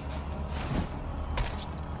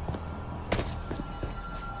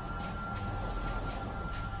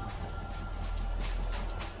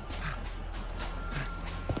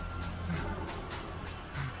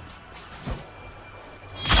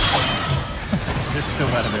 They're so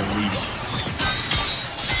out of their league.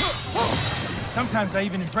 Sometimes I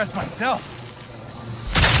even impress myself.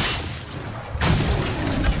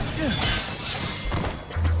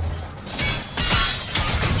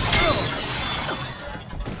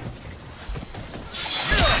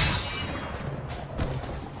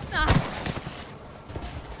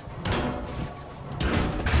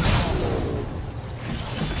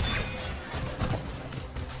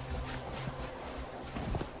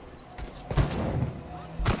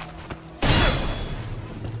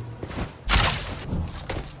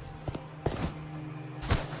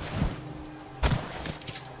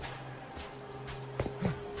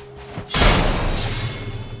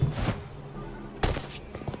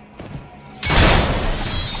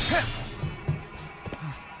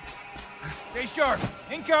 Stay sharp.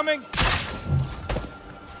 Incoming.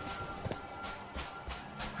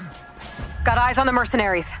 Got eyes on the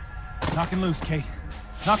mercenaries. Knocking loose, Kate.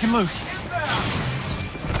 Knocking loose.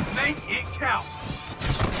 Make it count.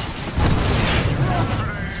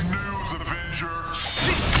 Today's news, Avengers.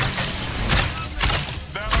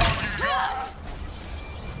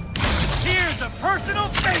 Here's a personal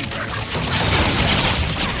favor.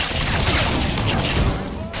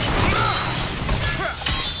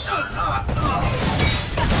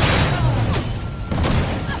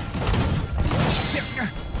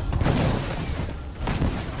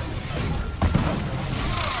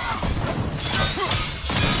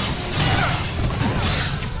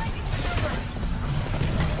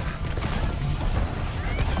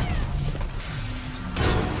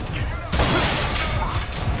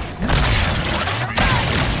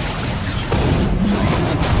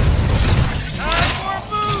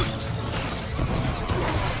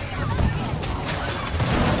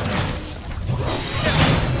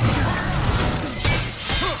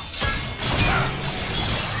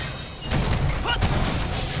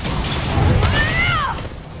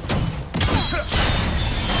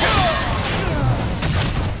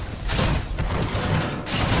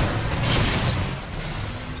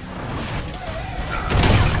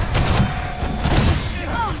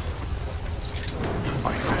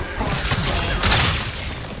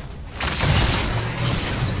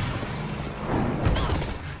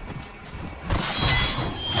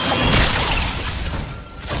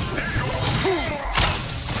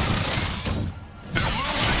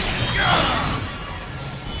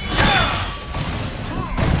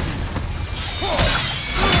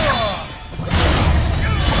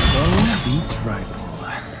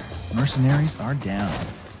 Mercenaries are down.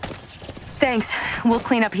 Thanks. We'll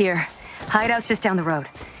clean up here. Hideout's just down the road.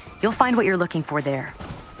 You'll find what you're looking for there.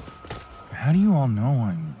 How do you all know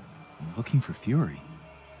I'm looking for Fury?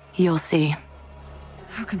 You'll see.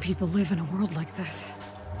 How can people live in a world like this?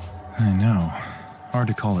 I know. Hard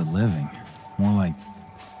to call it living. More like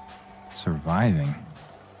surviving.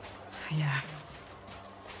 Yeah.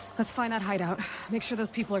 Let's find that hideout. Make sure those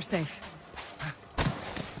people are safe.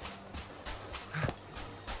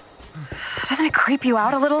 Doesn't it creep you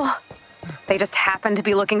out a little? They just happen to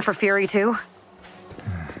be looking for Fury too?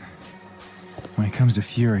 When it comes to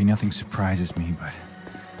Fury, nothing surprises me, but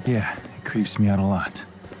yeah, it creeps me out a lot.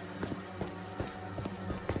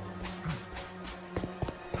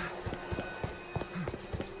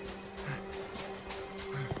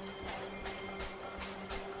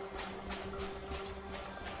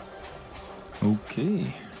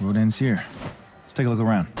 Okay, road ends here. Let's take a look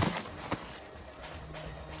around.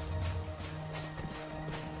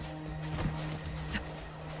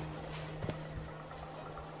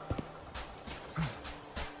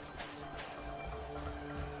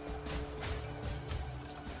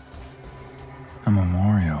 A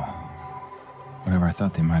memorial. Whatever I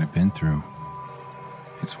thought they might have been through,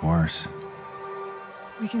 it's worse.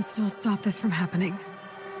 We can still stop this from happening.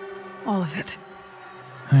 All of it.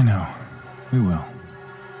 I know. We will.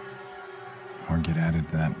 Or get added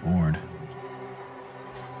to that board.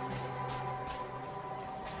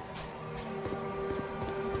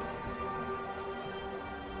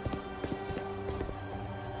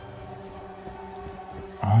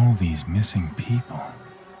 All these missing people.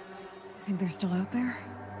 You think they're still out there?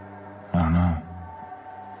 I don't know.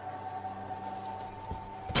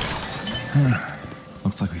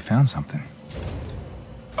 Looks like we found something.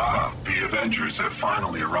 The Avengers have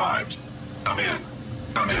finally arrived. Come in.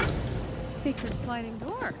 Come in. Secret sliding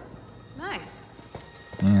door. Nice.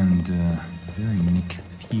 And, very Nick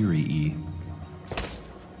Fury-y.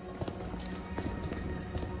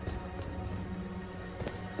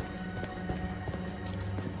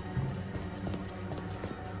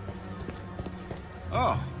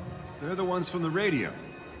 Oh, they're the ones from the radio.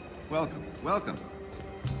 Welcome, welcome.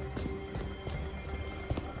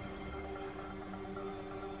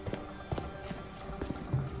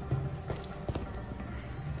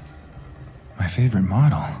 My favorite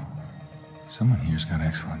model. Someone here's got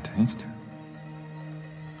excellent taste.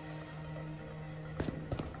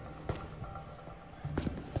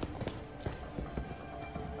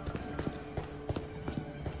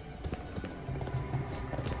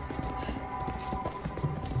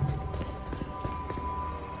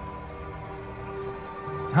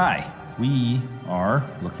 Hi, we are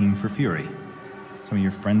looking for Fury. Some of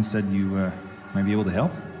your friends said you might be able to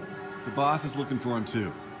help? The boss is looking for him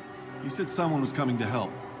too. He said someone was coming to help.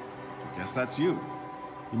 Guess that's you.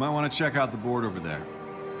 You might want to check out the board over there.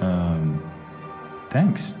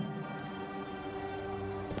 Thanks.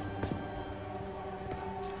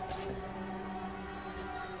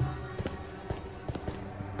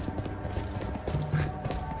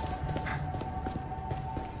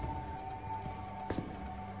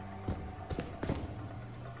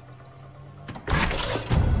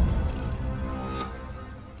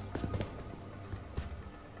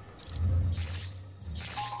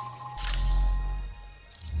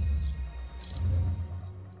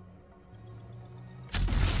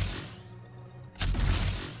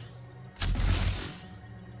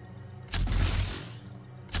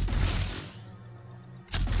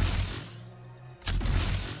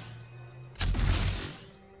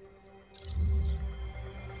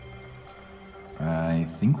 I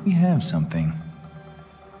think we have something.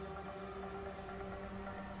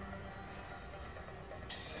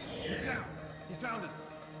 Get down! He found us!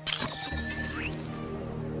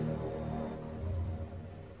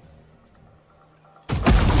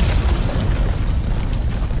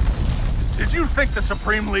 Did you think the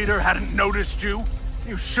Supreme Leader hadn't noticed you?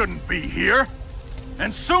 You shouldn't be here.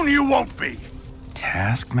 And soon you won't be.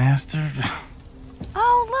 Taskmaster?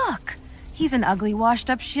 Oh, look! He's an ugly,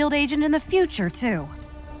 washed-up SHIELD agent in the future, too.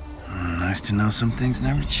 Nice to know some things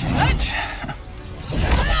never change.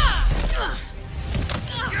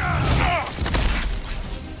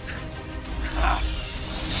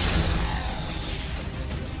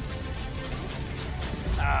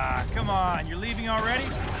 Come on, you're leaving already?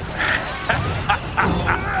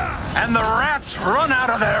 And the rats run out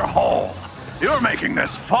of their hole. You're making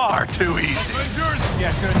this far too easy.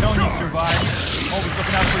 Yeah, should have known you'd survive. Always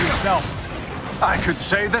looking out for yourself. I could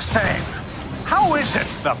say the same. How is it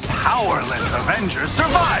the powerless Avengers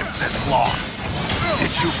survived this long? Did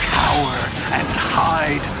you cower and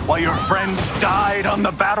hide while your friends died on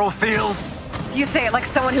the battlefield? You say it like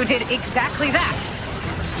someone who did exactly that.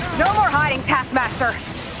 No more hiding, Taskmaster.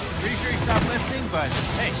 Pretty sure he stopped listening, but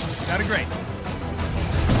hey, sounded great.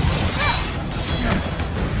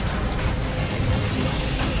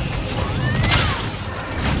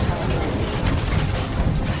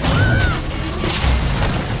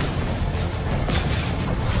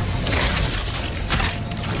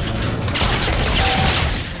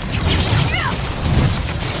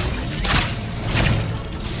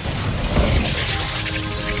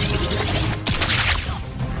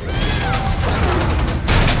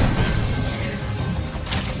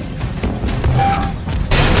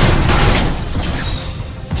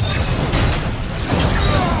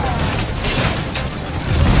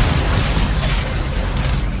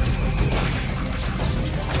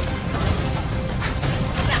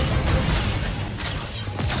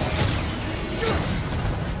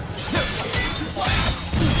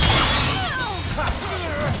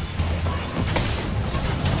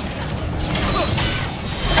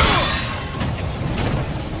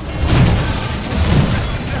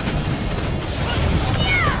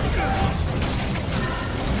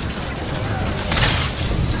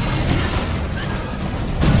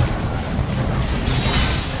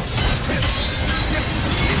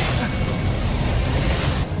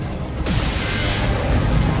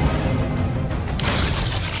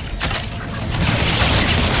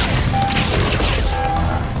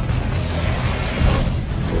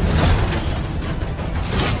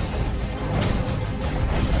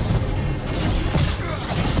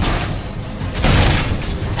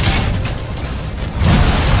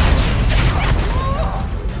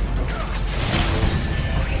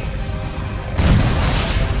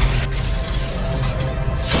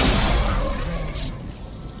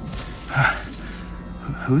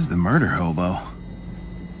 Who's the murder hobo?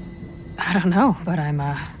 I don't know, but I'm,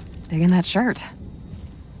 digging that shirt.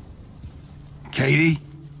 Katie?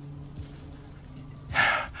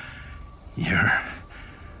 You're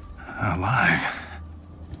alive.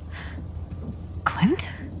 Clint?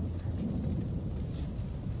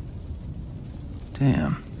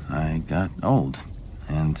 Damn, I got old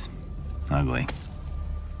and ugly.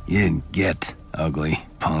 You didn't get ugly,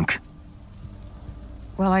 punk.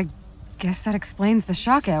 Well, I guess that explains the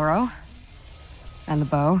shock arrow. And the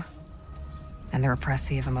bow. And the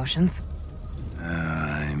repressive emotions.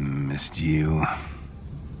 I missed you.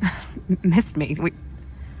 Missed me?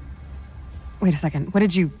 Wait a second. What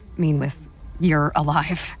did you mean with you're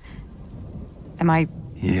alive? Am I...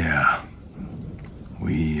 Yeah.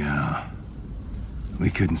 We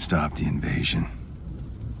couldn't stop the invasion.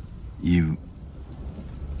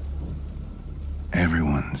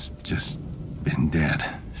 Everyone's just been dead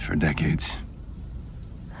for decades.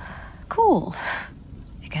 Cool.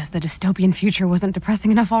 Because the dystopian future wasn't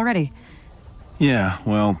depressing enough already. Yeah,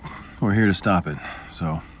 well, we're here to stop it.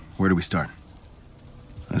 So, where do we start?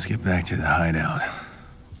 Let's get back to the hideout,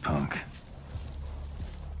 punk.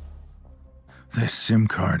 This SIM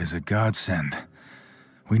card is a godsend.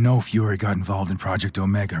 We know Fury got involved in Project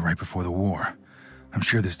Omega right before the war. I'm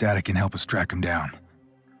sure this data can help us track him down.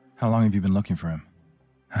 How long have you been looking for him?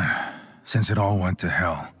 Since it all went to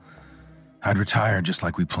hell. I'd retired just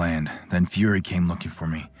like we planned. Then Fury came looking for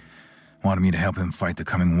me. Wanted me to help him fight the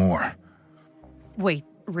coming war. Wait,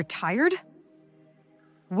 retired?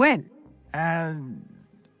 When?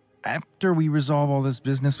 After we resolve all this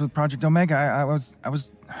business with Project Omega, I was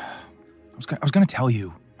gonna tell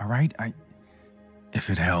you, all right? If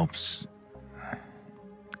it helps.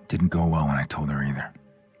 Didn't go well when I told her either.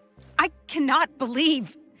 I cannot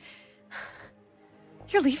believe...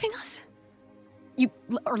 You're leaving us?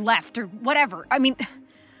 Or left, or whatever. I mean,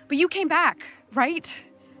 but you came back, right?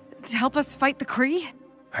 To help us fight the Kree?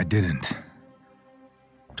 I didn't.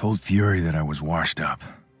 Told Fury that I was washed up.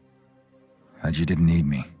 That you didn't need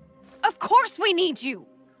me. Of course we need you!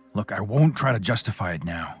 Look, I won't try to justify it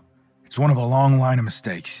now. It's one of a long line of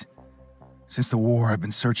mistakes. Since the war, I've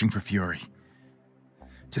been searching for Fury.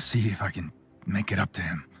 To see if I can make it up to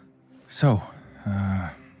him. So,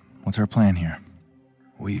 what's our plan here?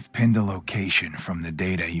 We've pinned a location from the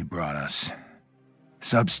data you brought us.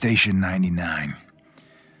 Substation 99.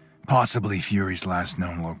 Possibly Fury's last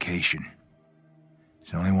known location.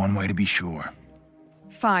 There's only one way to be sure.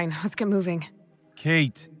 Fine, let's get moving.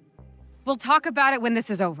 Kate. We'll talk about it when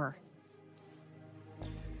this is over.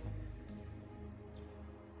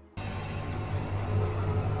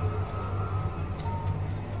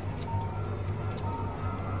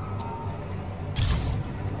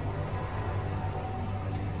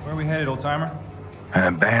 Where are we headed, old-timer?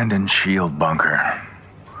 An abandoned SHIELD bunker.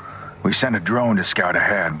 We sent a drone to scout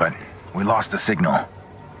ahead, but we lost the signal.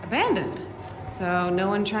 Abandoned? So no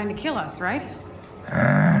one trying to kill us, right?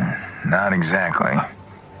 Not exactly.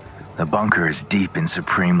 The bunker is deep in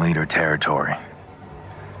Supreme Leader territory.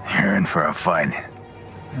 You're in for a fight.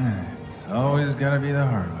 It's always gotta be the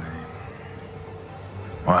hard way.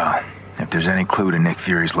 Well, if there's any clue to Nick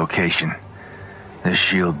Fury's location, this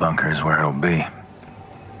SHIELD bunker is where it'll be.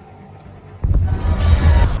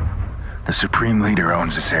 The Supreme Leader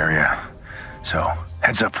owns this area, so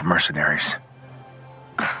heads up for mercenaries.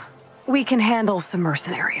 We can handle some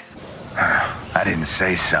mercenaries. I didn't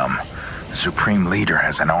say some. The Supreme Leader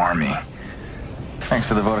has an army. Thanks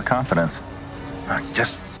for the vote of confidence.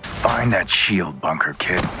 Just find that SHIELD bunker,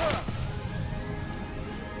 kid.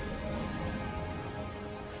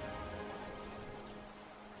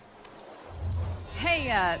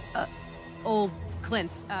 Hey, old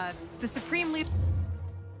Clint, the Supreme Leader...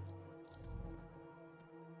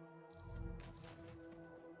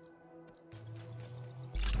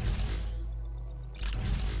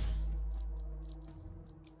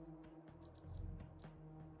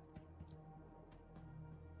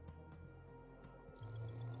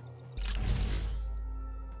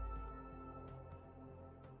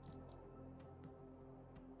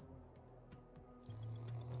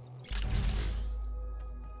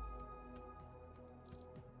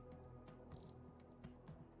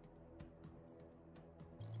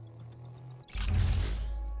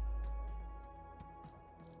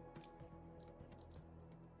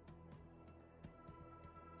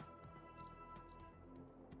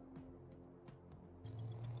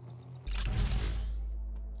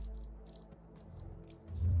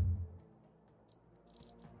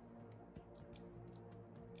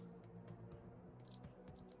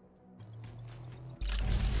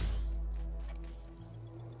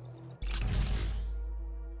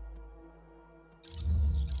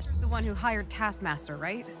 one who hired Taskmaster,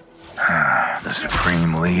 right? The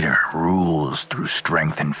Supreme Leader rules through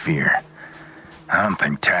strength and fear. I don't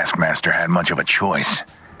think Taskmaster had much of a choice.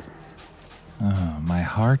 Oh, my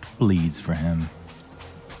heart bleeds for him.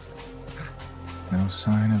 No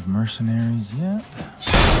sign of mercenaries yet?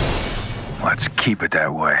 Let's keep it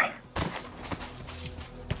that way.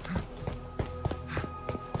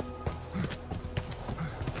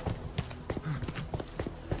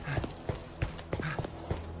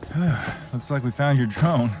 Looks like we found your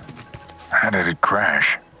drone. How did it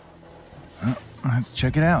crash? Well, let's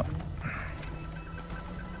check it out.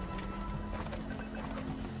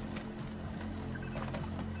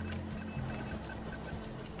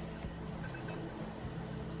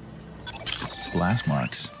 Blast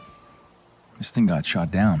marks. This thing got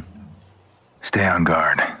shot down. Stay on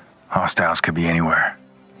guard. Hostiles could be anywhere.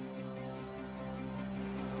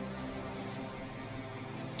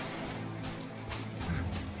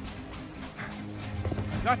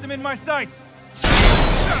 Got them in my sights!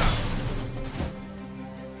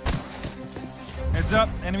 Heads up,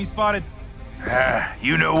 enemy spotted.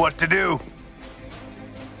 You know what to do.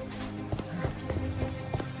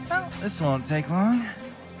 Well, this won't take long.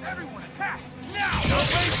 Everyone attack! Now! Don't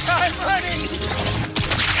waste time running!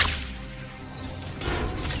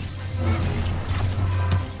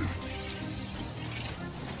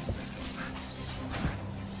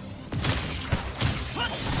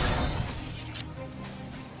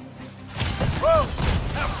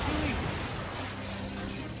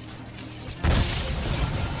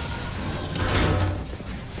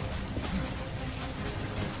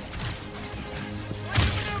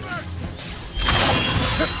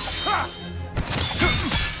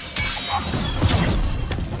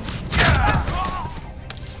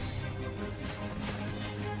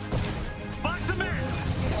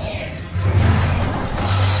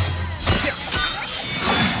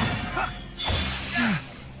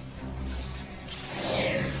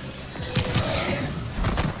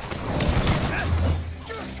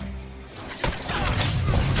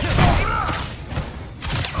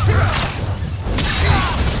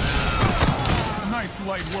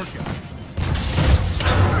 Light workout.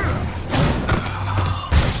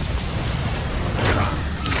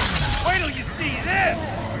 Wait till you see this!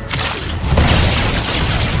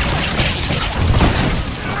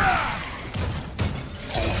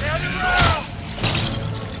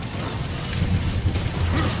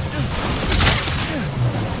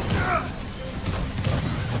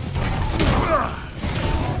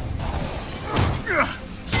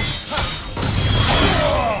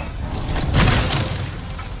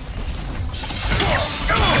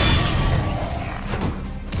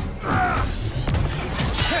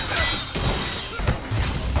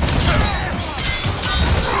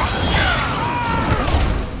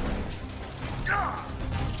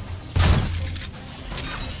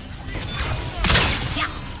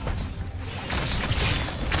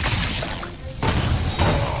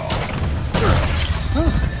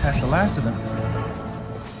 last of them.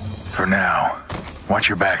 For now. Watch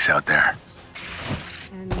your backs out there.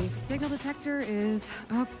 And the signal detector is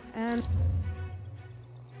up and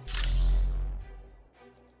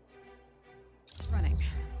running.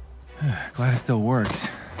 Glad it still works.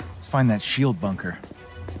 Let's find that shield bunker.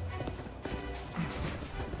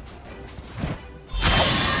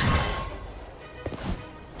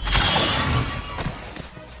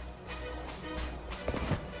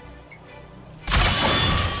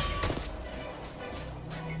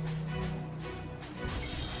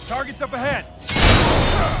 Target's up ahead.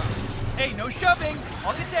 Hey, no shoving.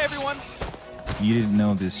 I'll get to everyone. You didn't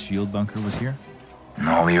know this shield bunker was here? And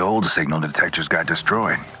all the old signal detectors got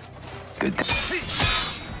destroyed. Good.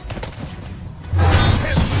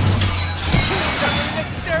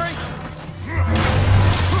 Necessary.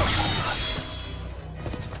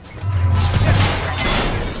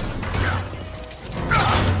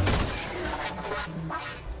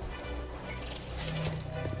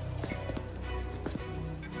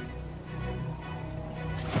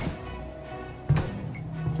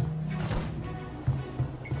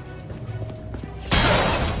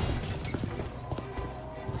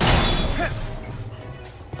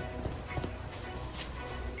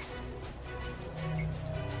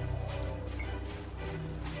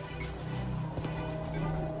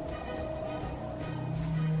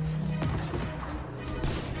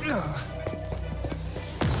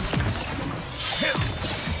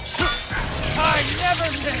 I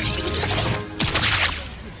never miss!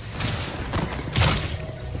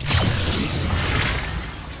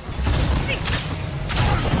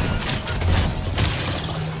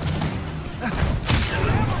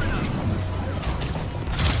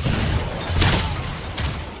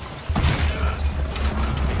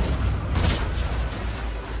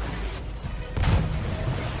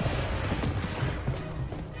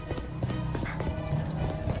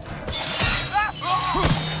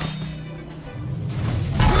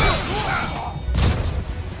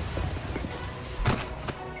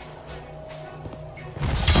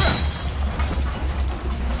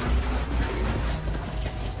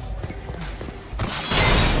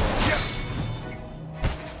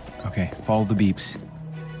 Okay, follow the beeps.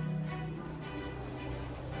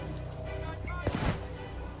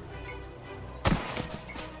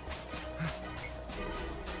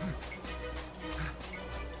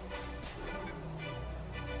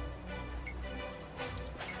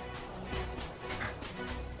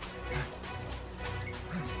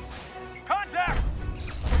 Contact!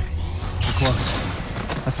 We're close.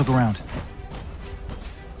 Let's look around.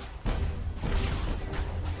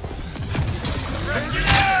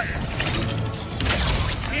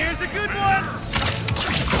 Here's a good one!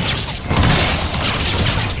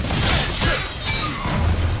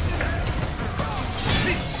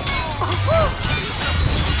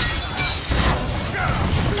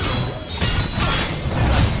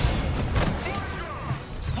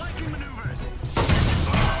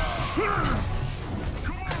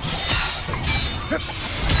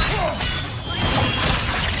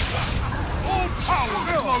 All power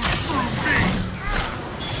flows through me!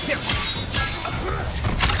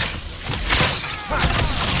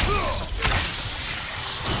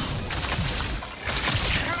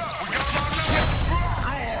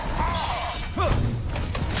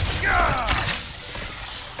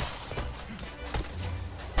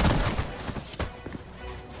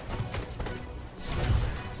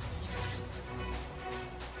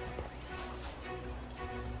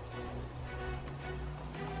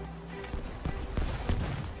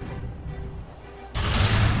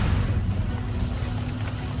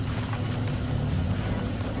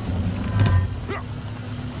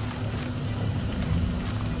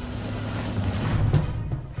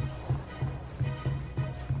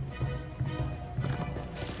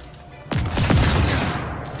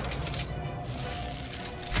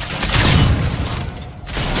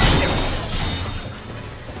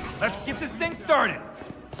 Let's get this thing started!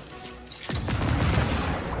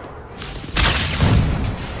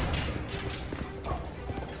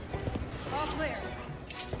 All clear.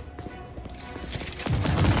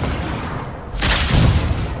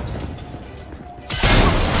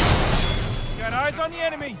 Got eyes on the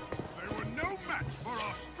enemy! They were no match for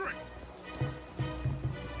our strength!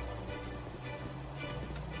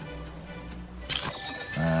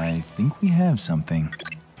 I think we have something.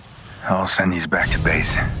 I'll send these back to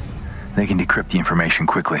base. They can decrypt the information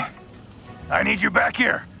quickly. I need you back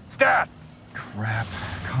here. Stat! Crap,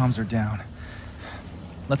 comms are down.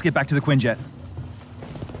 Let's get back to the Quinjet.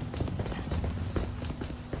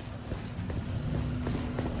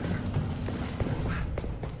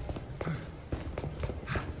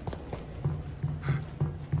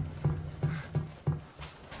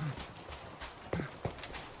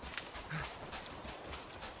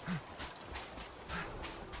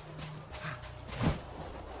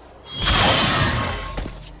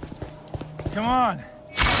 Come on.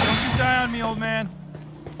 Don't you die on me, old man.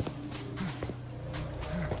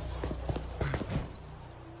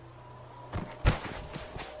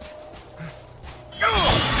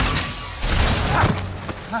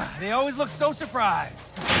 They always look so surprised.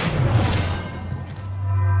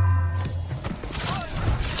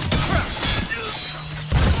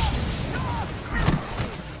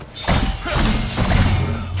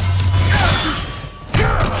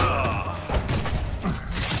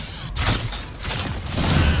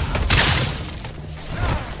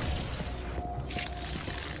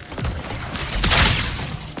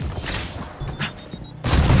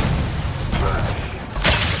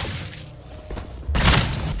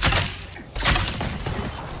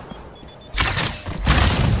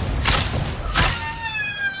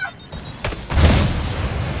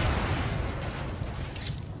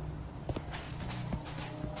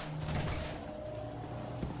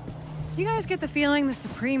 You guys get the feeling the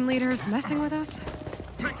Supreme Leader's messing with us?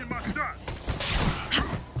 Taking my shot.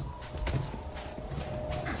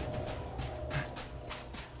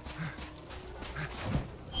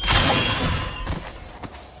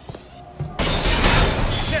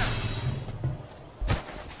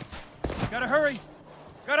 Gotta hurry!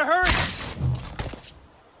 Gotta hurry!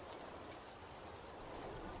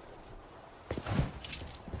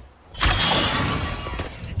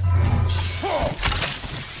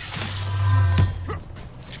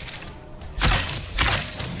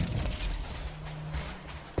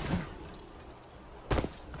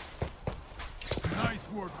 Nice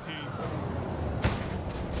work, team.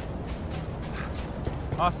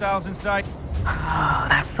 Hostiles in sight. Oh,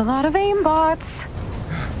 that's a lot of aimbots.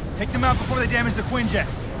 Take them out before they damage the Quinjet.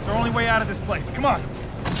 It's our only way out of this place. Come on.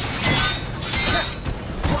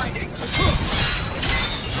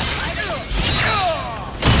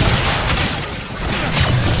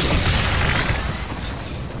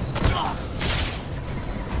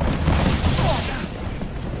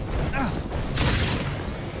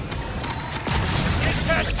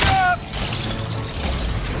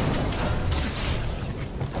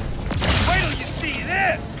 Wait till you see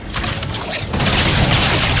this!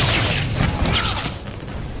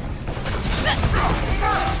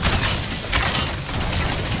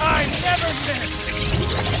 I never miss!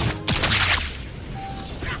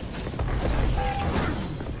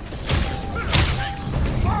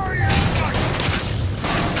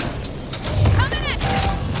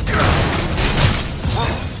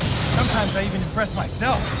 Sometimes I even impress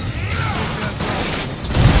myself.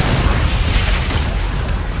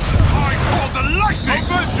 I call the lightning!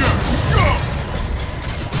 Avengers, go!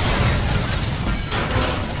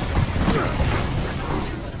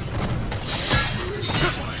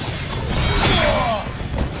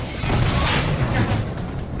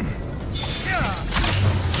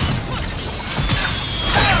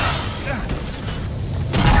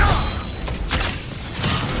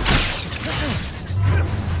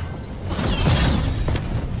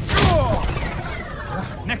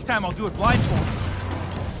 Next time I'll do it blindfolded.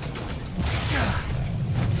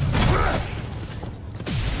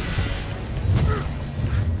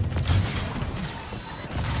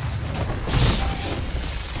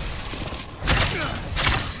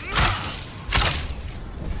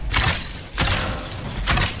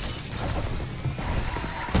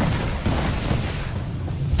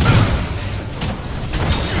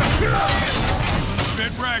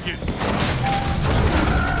 Bit ragged.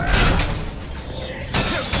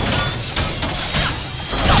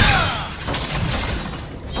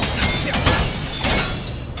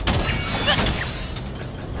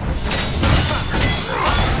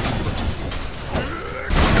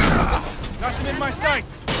 Got them in my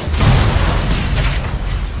sights.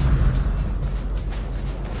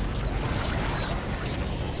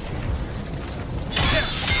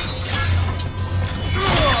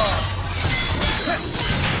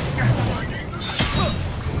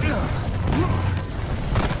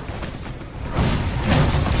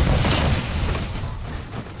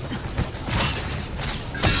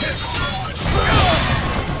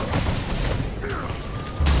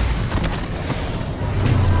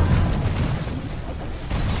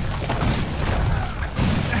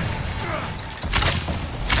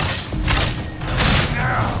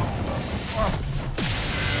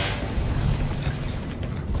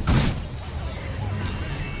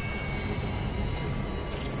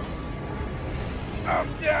 I'm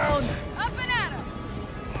down. Up and at 'em.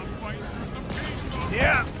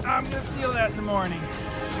 Yeah, I'm gonna feel that in the morning.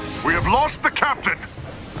 We have lost the captain.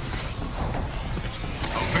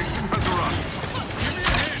 Salvation has arrived. Give me a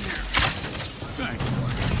hand here. Thanks.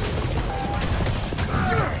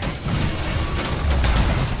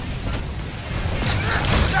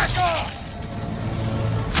 Back off!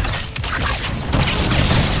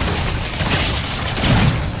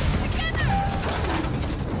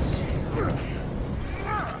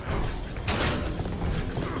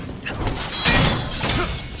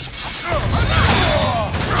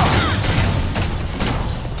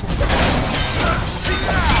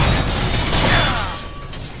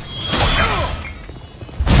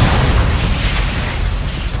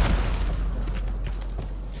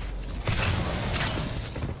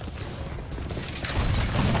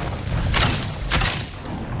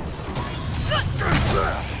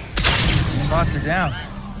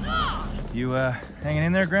 You, hanging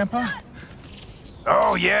in there, Grandpa?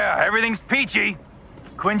 Oh, yeah, everything's peachy.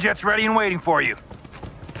 Quinjet's ready and waiting for you.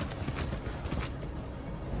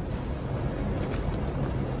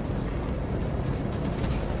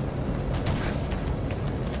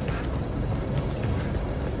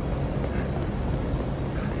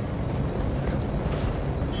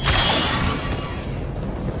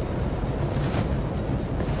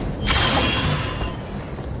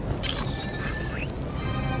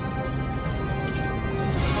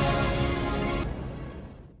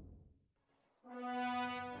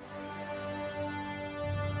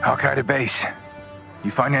 Hawkeye to base. You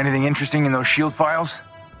find anything interesting in those SHIELD files?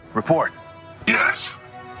 Report. Yes.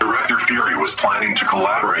 Director Fury was planning to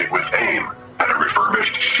collaborate with AIM at a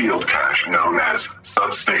refurbished SHIELD cache known as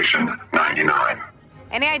Substation 99.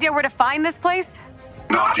 Any idea where to find this place?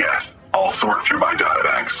 Not yet. I'll sort through my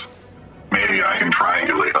databanks. Maybe I can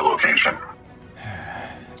triangulate a location.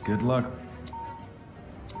 Good luck.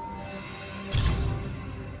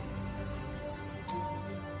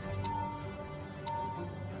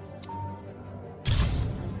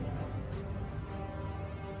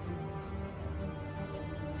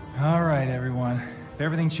 All right, everyone. If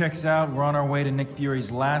everything checks out, we're on our way to Nick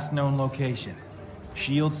Fury's last known location,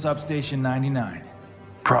 SHIELD Substation 99.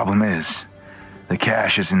 Problem is, the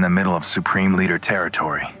cache is in the middle of Supreme Leader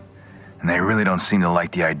territory, and they really don't seem to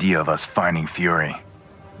like the idea of us finding Fury.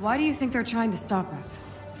 Why do you think they're trying to stop us?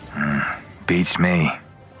 Beats me.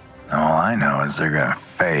 All I know is they're gonna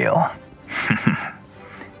fail.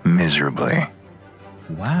 Miserably.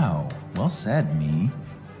 Wow, well said, me.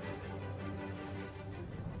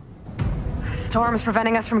 Storm's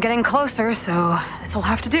preventing us from getting closer, so this'll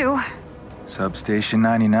have to do. Substation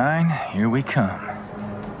 99, here we come.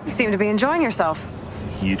 You seem to be enjoying yourself.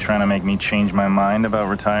 You trying to make me change my mind about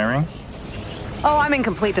retiring? Oh, I'm in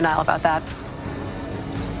complete denial about that.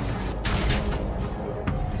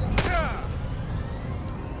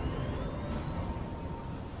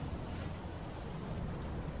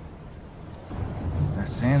 That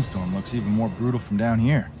sandstorm looks even more brutal from down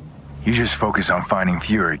here. You just focus on finding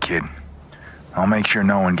Fury, kid. I'll make sure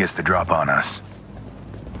no one gets the drop on us.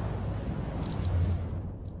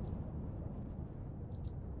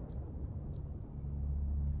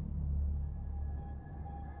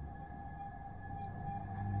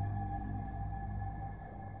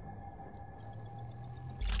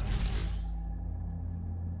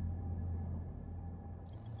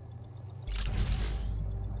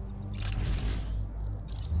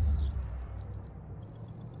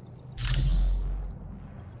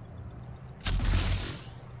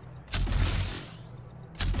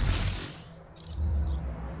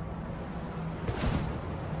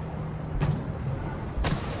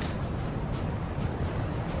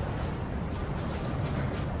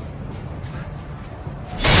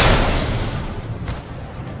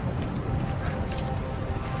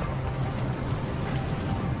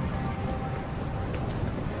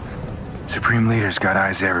 Supreme Leader's got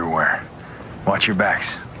eyes everywhere. Watch your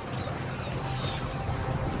backs.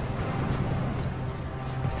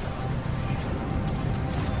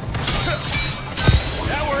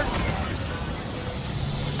 That worked.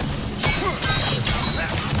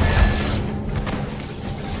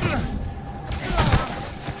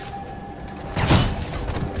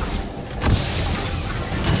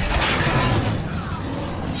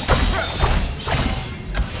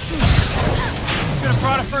 Could have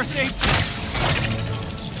brought a first aid.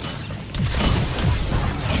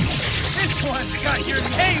 This one's got your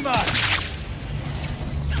name on it.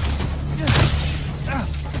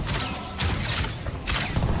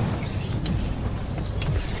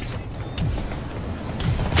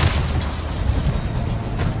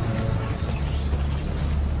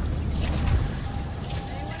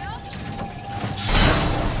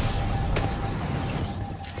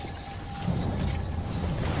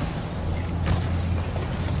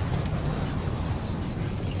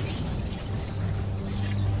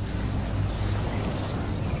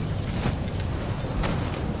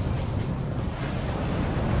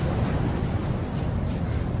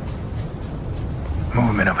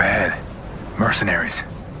 Movement up ahead. Mercenaries.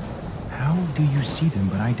 How do you see them,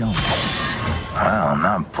 but I don't? Well, I'm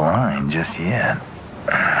not blind just yet.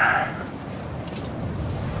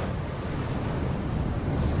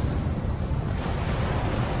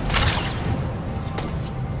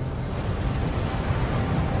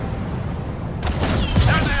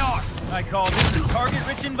 There they are. I call this a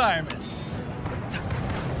target-rich environment.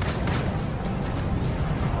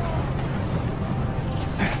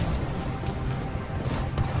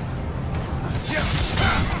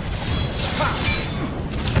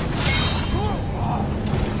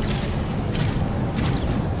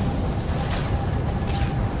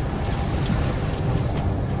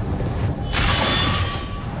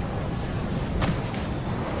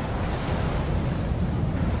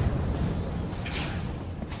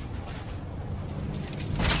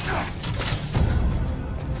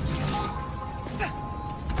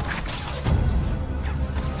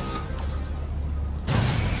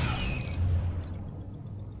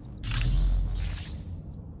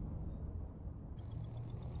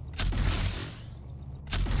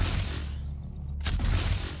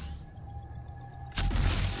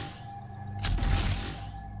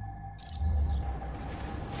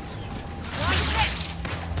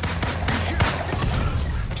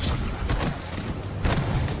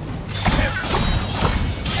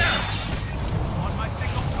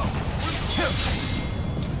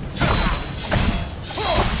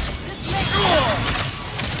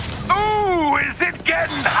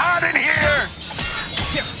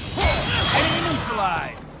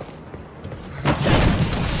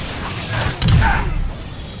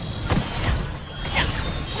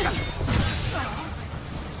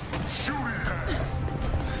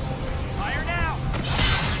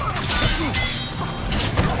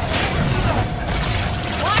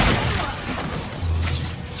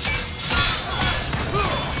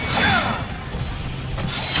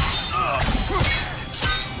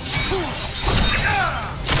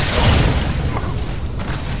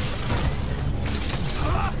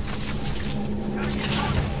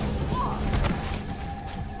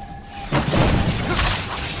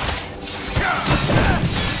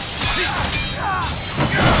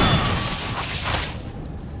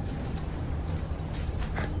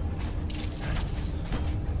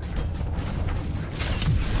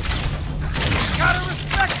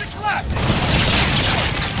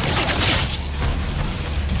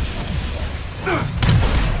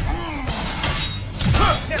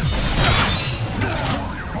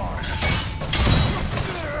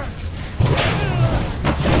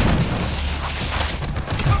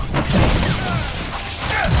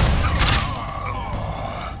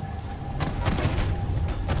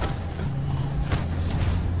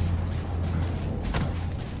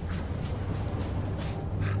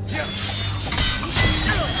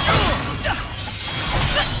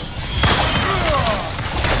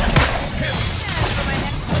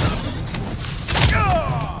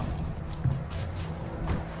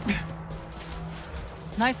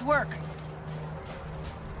 Nice work.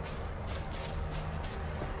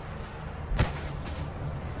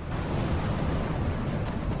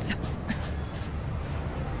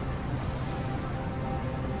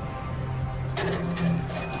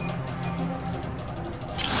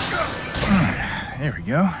 There we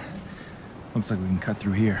go. Looks like we can cut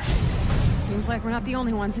through here. Seems like we're not the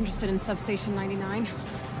only ones interested in Substation 99.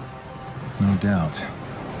 No doubt.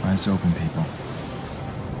 Eyes open, people.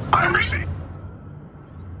 I receive.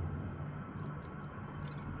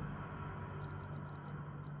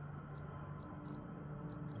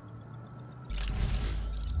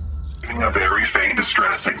 A very faint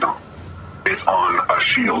distress signal. It's on a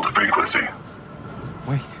SHIELD frequency.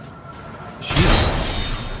 Wait.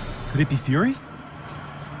 SHIELD? Could it be Fury?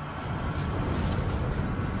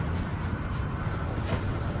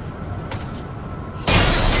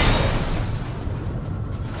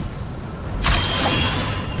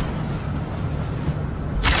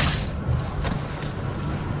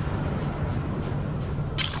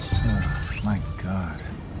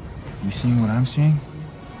 Seeing what I'm seeing?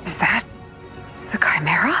 Is that the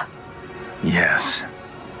Chimera? Yes.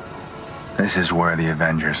 This is where the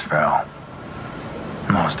Avengers fell.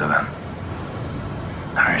 Most of them.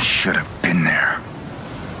 I should have been there.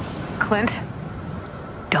 Clint,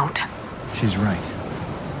 don't. She's right.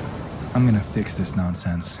 I'm gonna fix this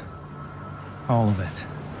nonsense. All of it.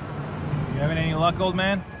 You having any luck, old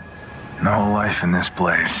man? No life in this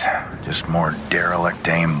place. Just more derelict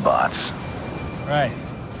AIM bots. Right.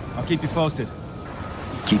 I'll keep you posted.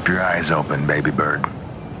 Keep your eyes open, baby bird.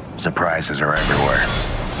 Surprises are everywhere.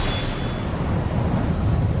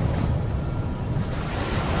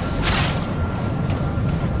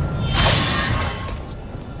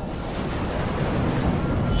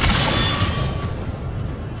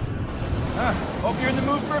 Hope you're in the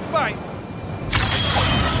mood for a fight.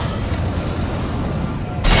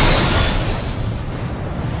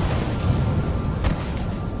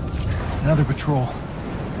 Another patrol.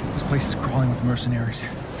 This place is crawling with mercenaries.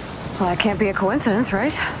 Well, that can't be a coincidence,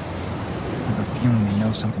 right? I have a feeling they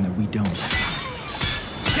know something that we don't.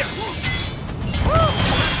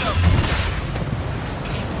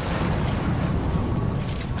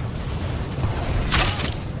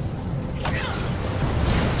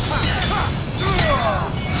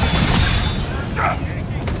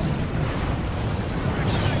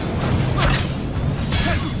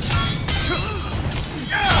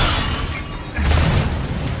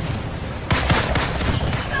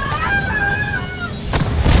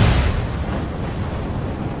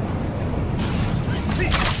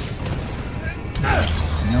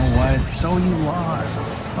 So you lost.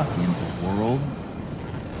 It's not the end of the world.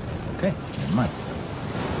 Okay, never mind.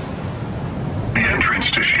 The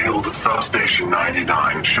entrance to SHIELD Substation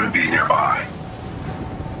 99 should be nearby.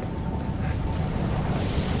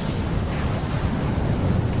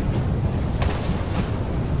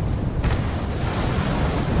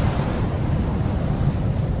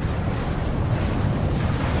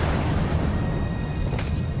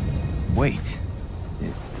 Wait.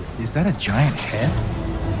 Is that a giant head?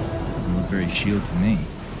 Doesn't look very SHIELD to me.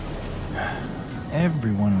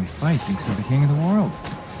 Everyone we fight thinks they're the king of the world.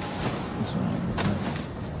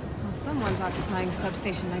 Well, someone's occupying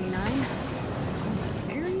Substation 99. Something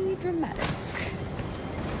very dramatic.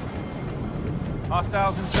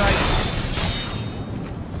 Hostiles in sight.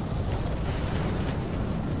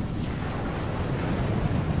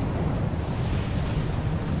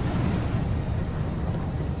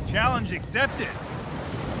 Challenge accepted.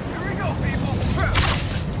 Here we go, people.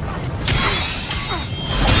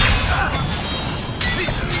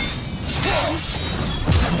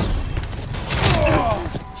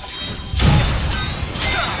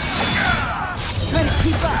 Try to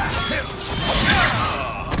keep up.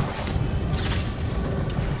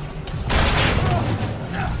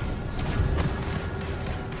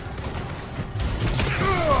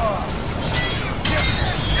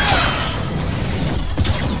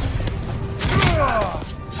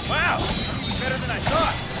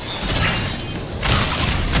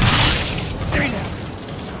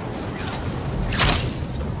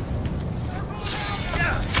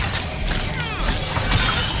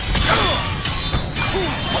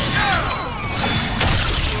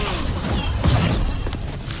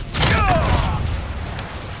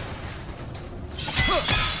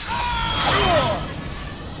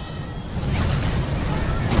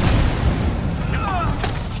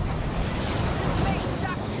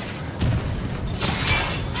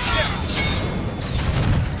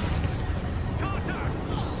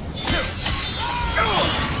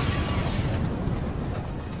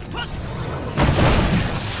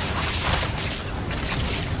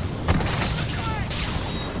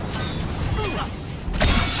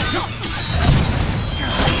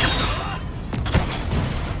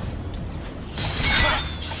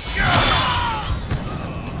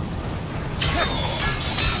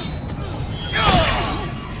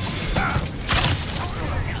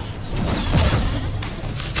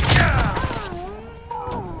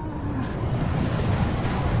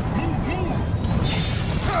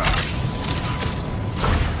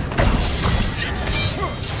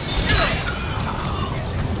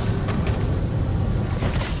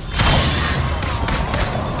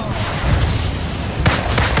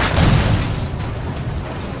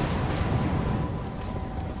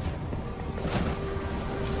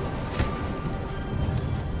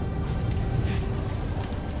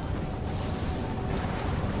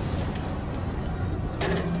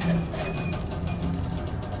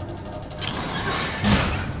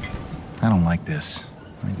 don't like this.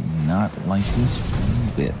 I do not like this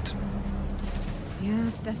one bit. Yeah,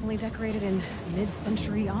 it's definitely decorated in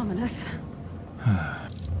mid-century ominous.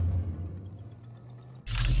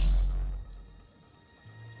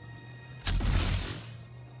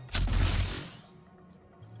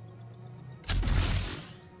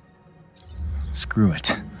 Screw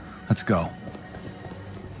it. Let's go.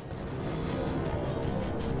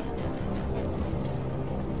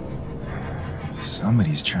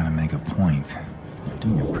 Somebody's trying to make a point. They're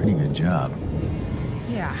doing a pretty good job.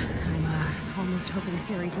 Yeah, I'm almost hoping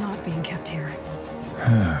Fury's not being kept here.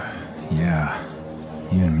 Yeah,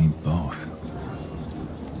 you and me both.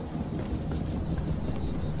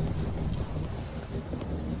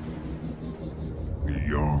 The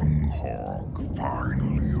young hawk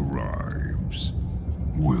finally arrives.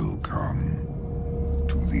 Welcome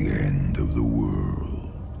to the end of the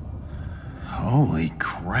world. Holy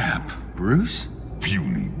crap, Bruce?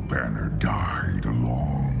 Puny Banner died a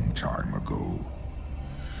long time ago.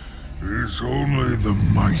 There's only the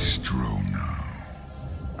Maestro now.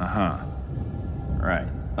 Uh-huh. Right.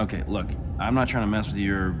 Okay, look, I'm not trying to mess with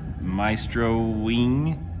your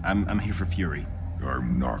maestro-wing. I'm here for Fury.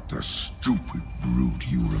 I'm not the stupid brute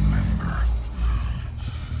you remember.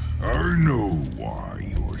 I know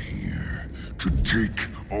why you're here. To take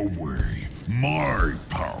away my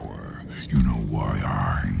power. You know why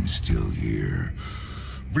I'm still here?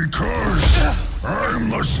 Because I'm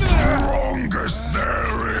the strongest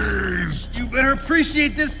there is! You better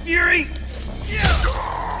appreciate this, Fury!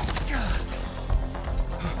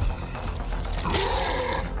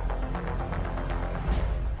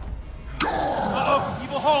 Uh-oh,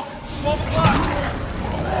 Evil Hulk! 12 o'clock!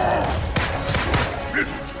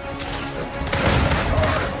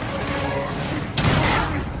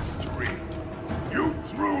 You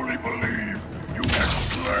truly believe you can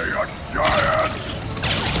slay a giant?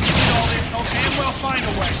 I'll damn well find a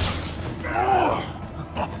way.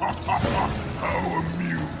 How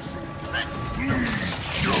amusing. Please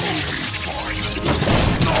show me fight.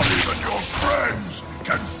 Not even your friends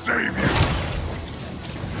can save you.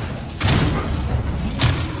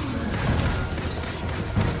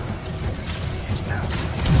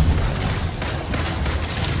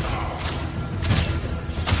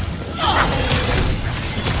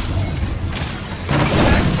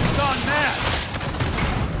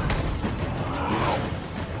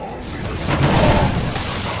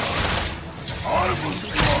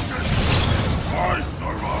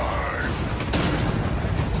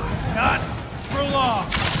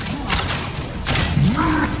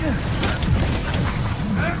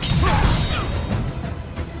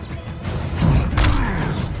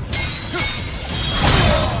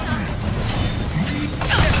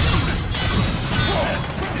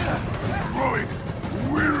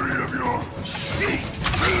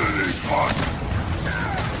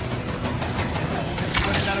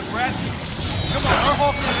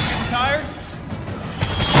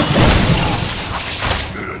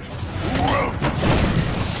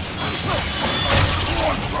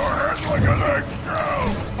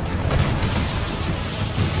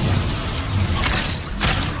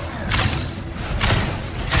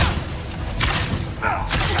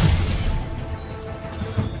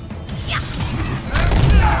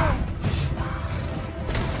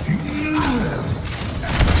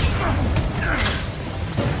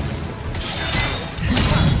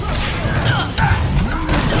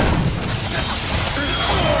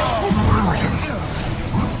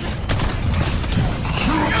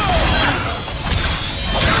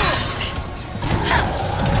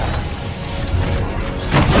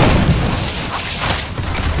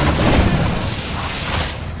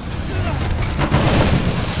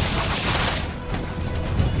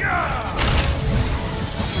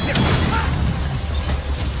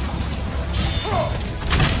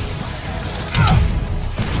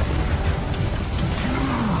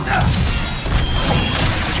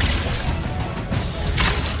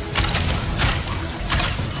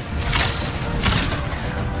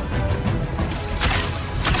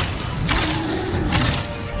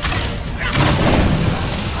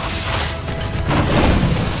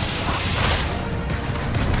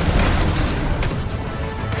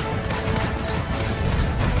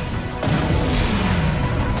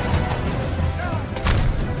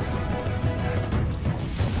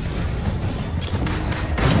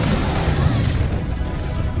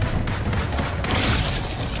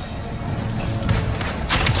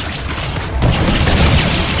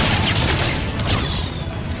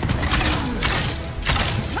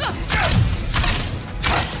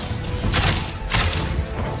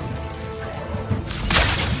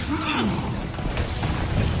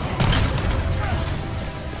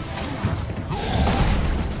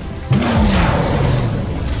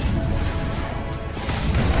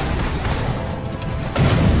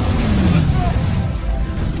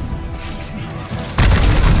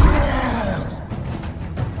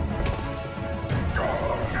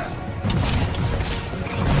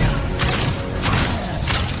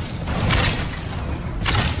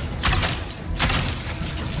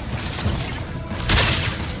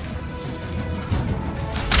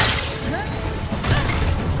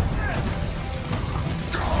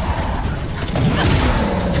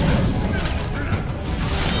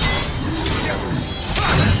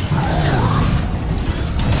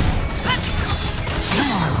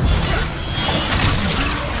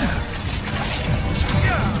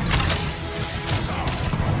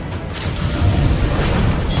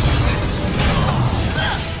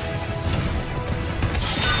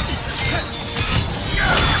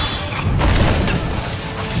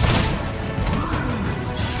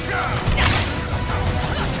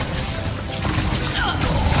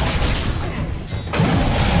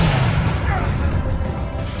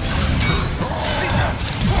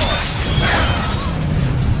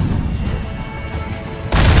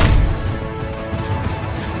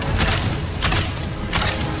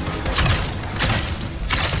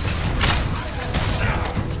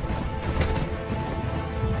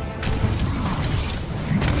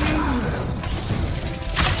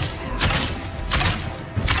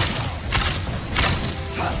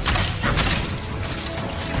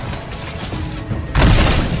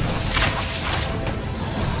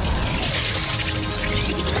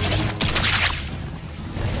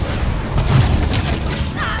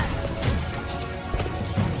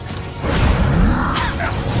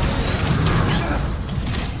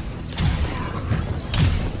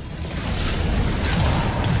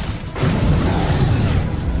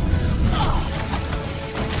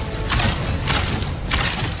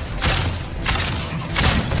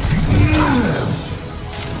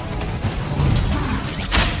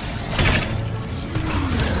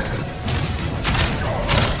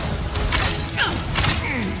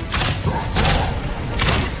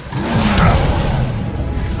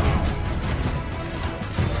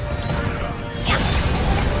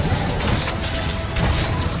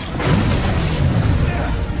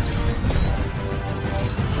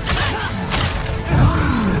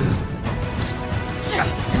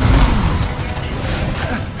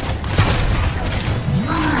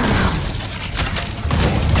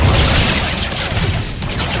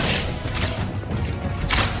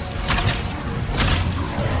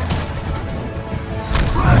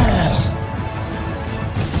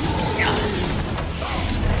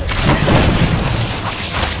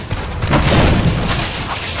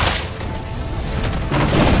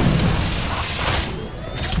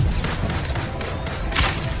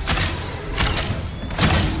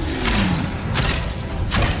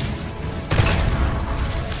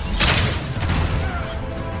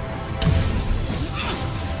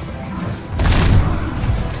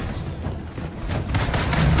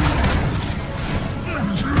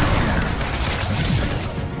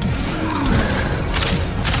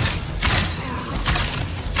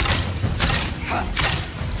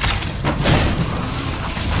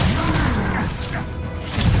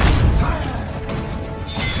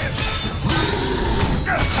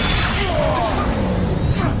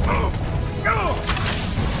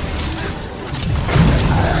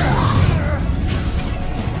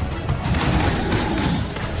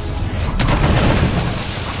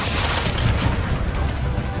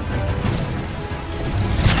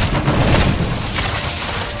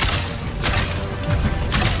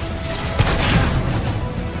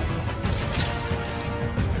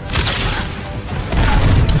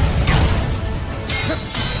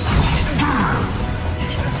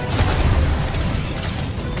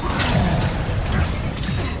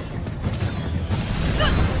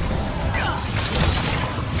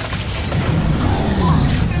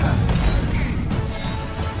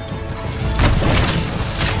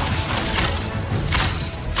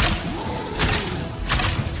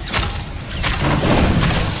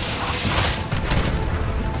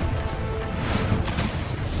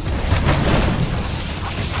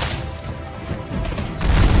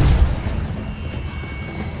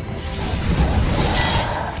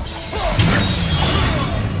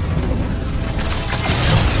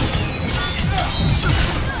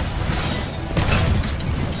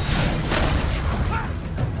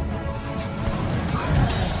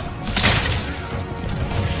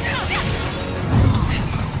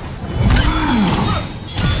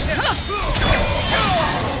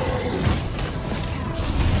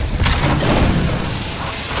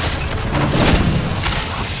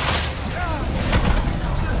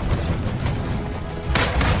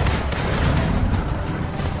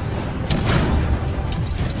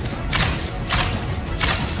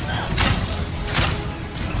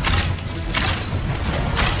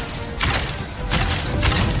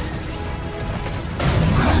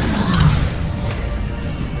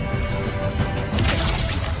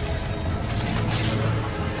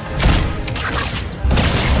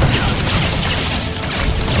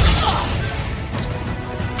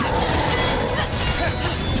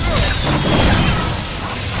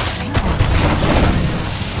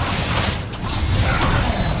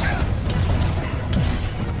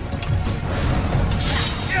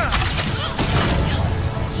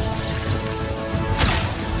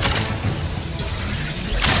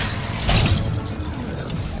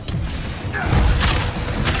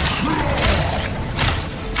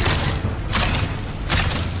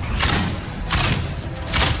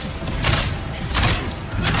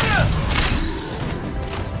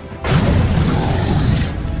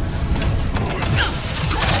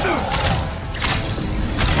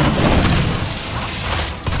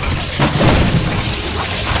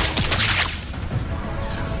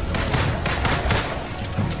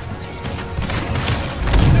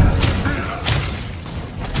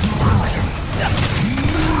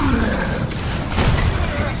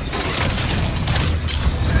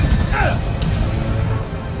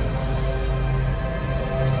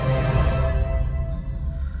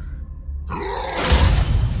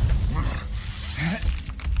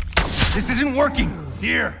 isn't working!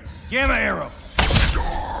 Here, gamma arrow!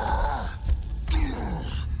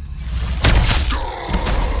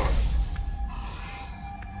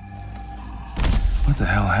 What the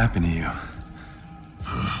hell happened to you?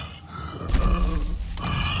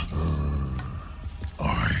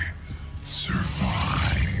 I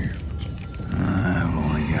survived. I've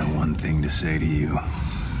only got one thing to say to you.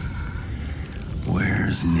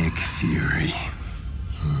 Where's Nick Fury?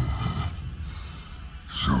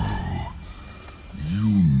 So,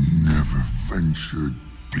 you never ventured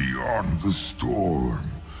beyond the storm.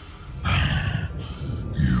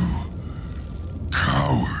 You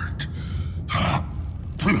coward.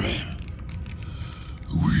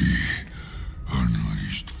 We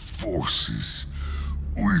unleashed forces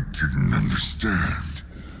we didn't understand.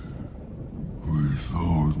 We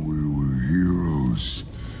thought we were heroes,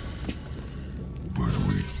 but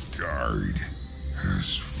we died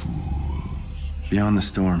as fools. Beyond the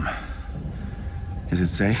storm. Is it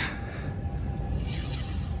safe?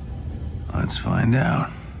 Let's find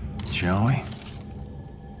out, shall we?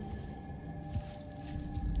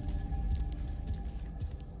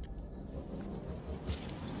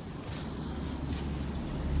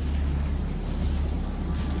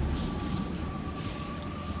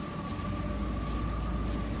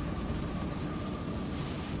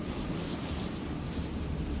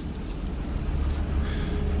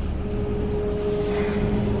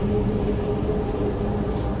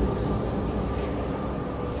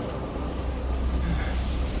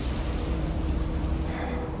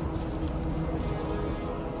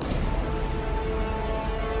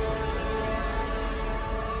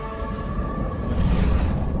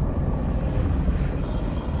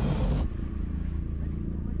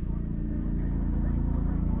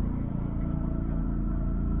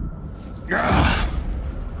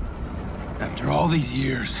 After all these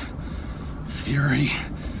years, Fury,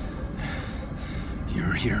 you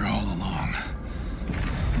were here all along.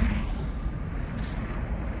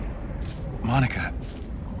 Monica,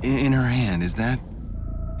 in her hand, is that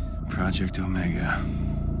Project Omega?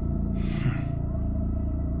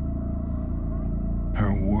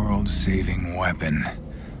 Her world-saving weapon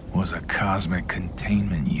was a cosmic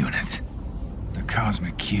containment unit. The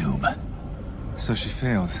Cosmic Cube. So she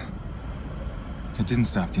failed. It didn't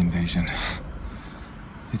stop the invasion.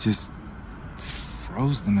 It just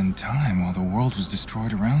froze them in time while the world was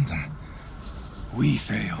destroyed around them. We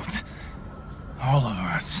failed. All of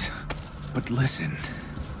us. But listen.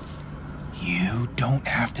 You don't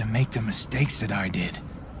have to make the mistakes that I did.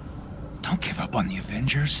 Don't give up on the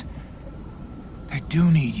Avengers. They do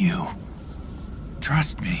need you.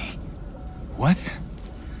 Trust me. What?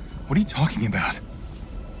 What are you talking about?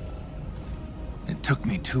 It took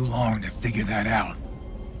me too long to figure that out.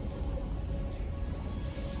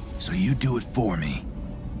 So you do it for me.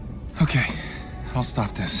 Okay, I'll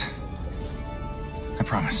stop this. I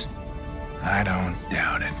promise. I don't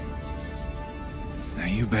doubt it. Now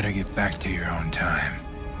you better get back to your own time.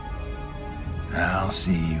 I'll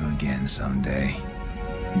see you again someday,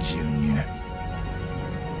 Junior.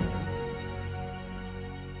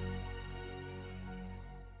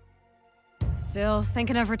 Still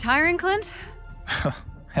thinking of retiring, Clint?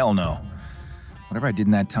 Hell no. Whatever I did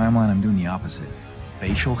in that timeline, I'm doing the opposite.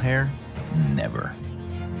 Facial hair? Never.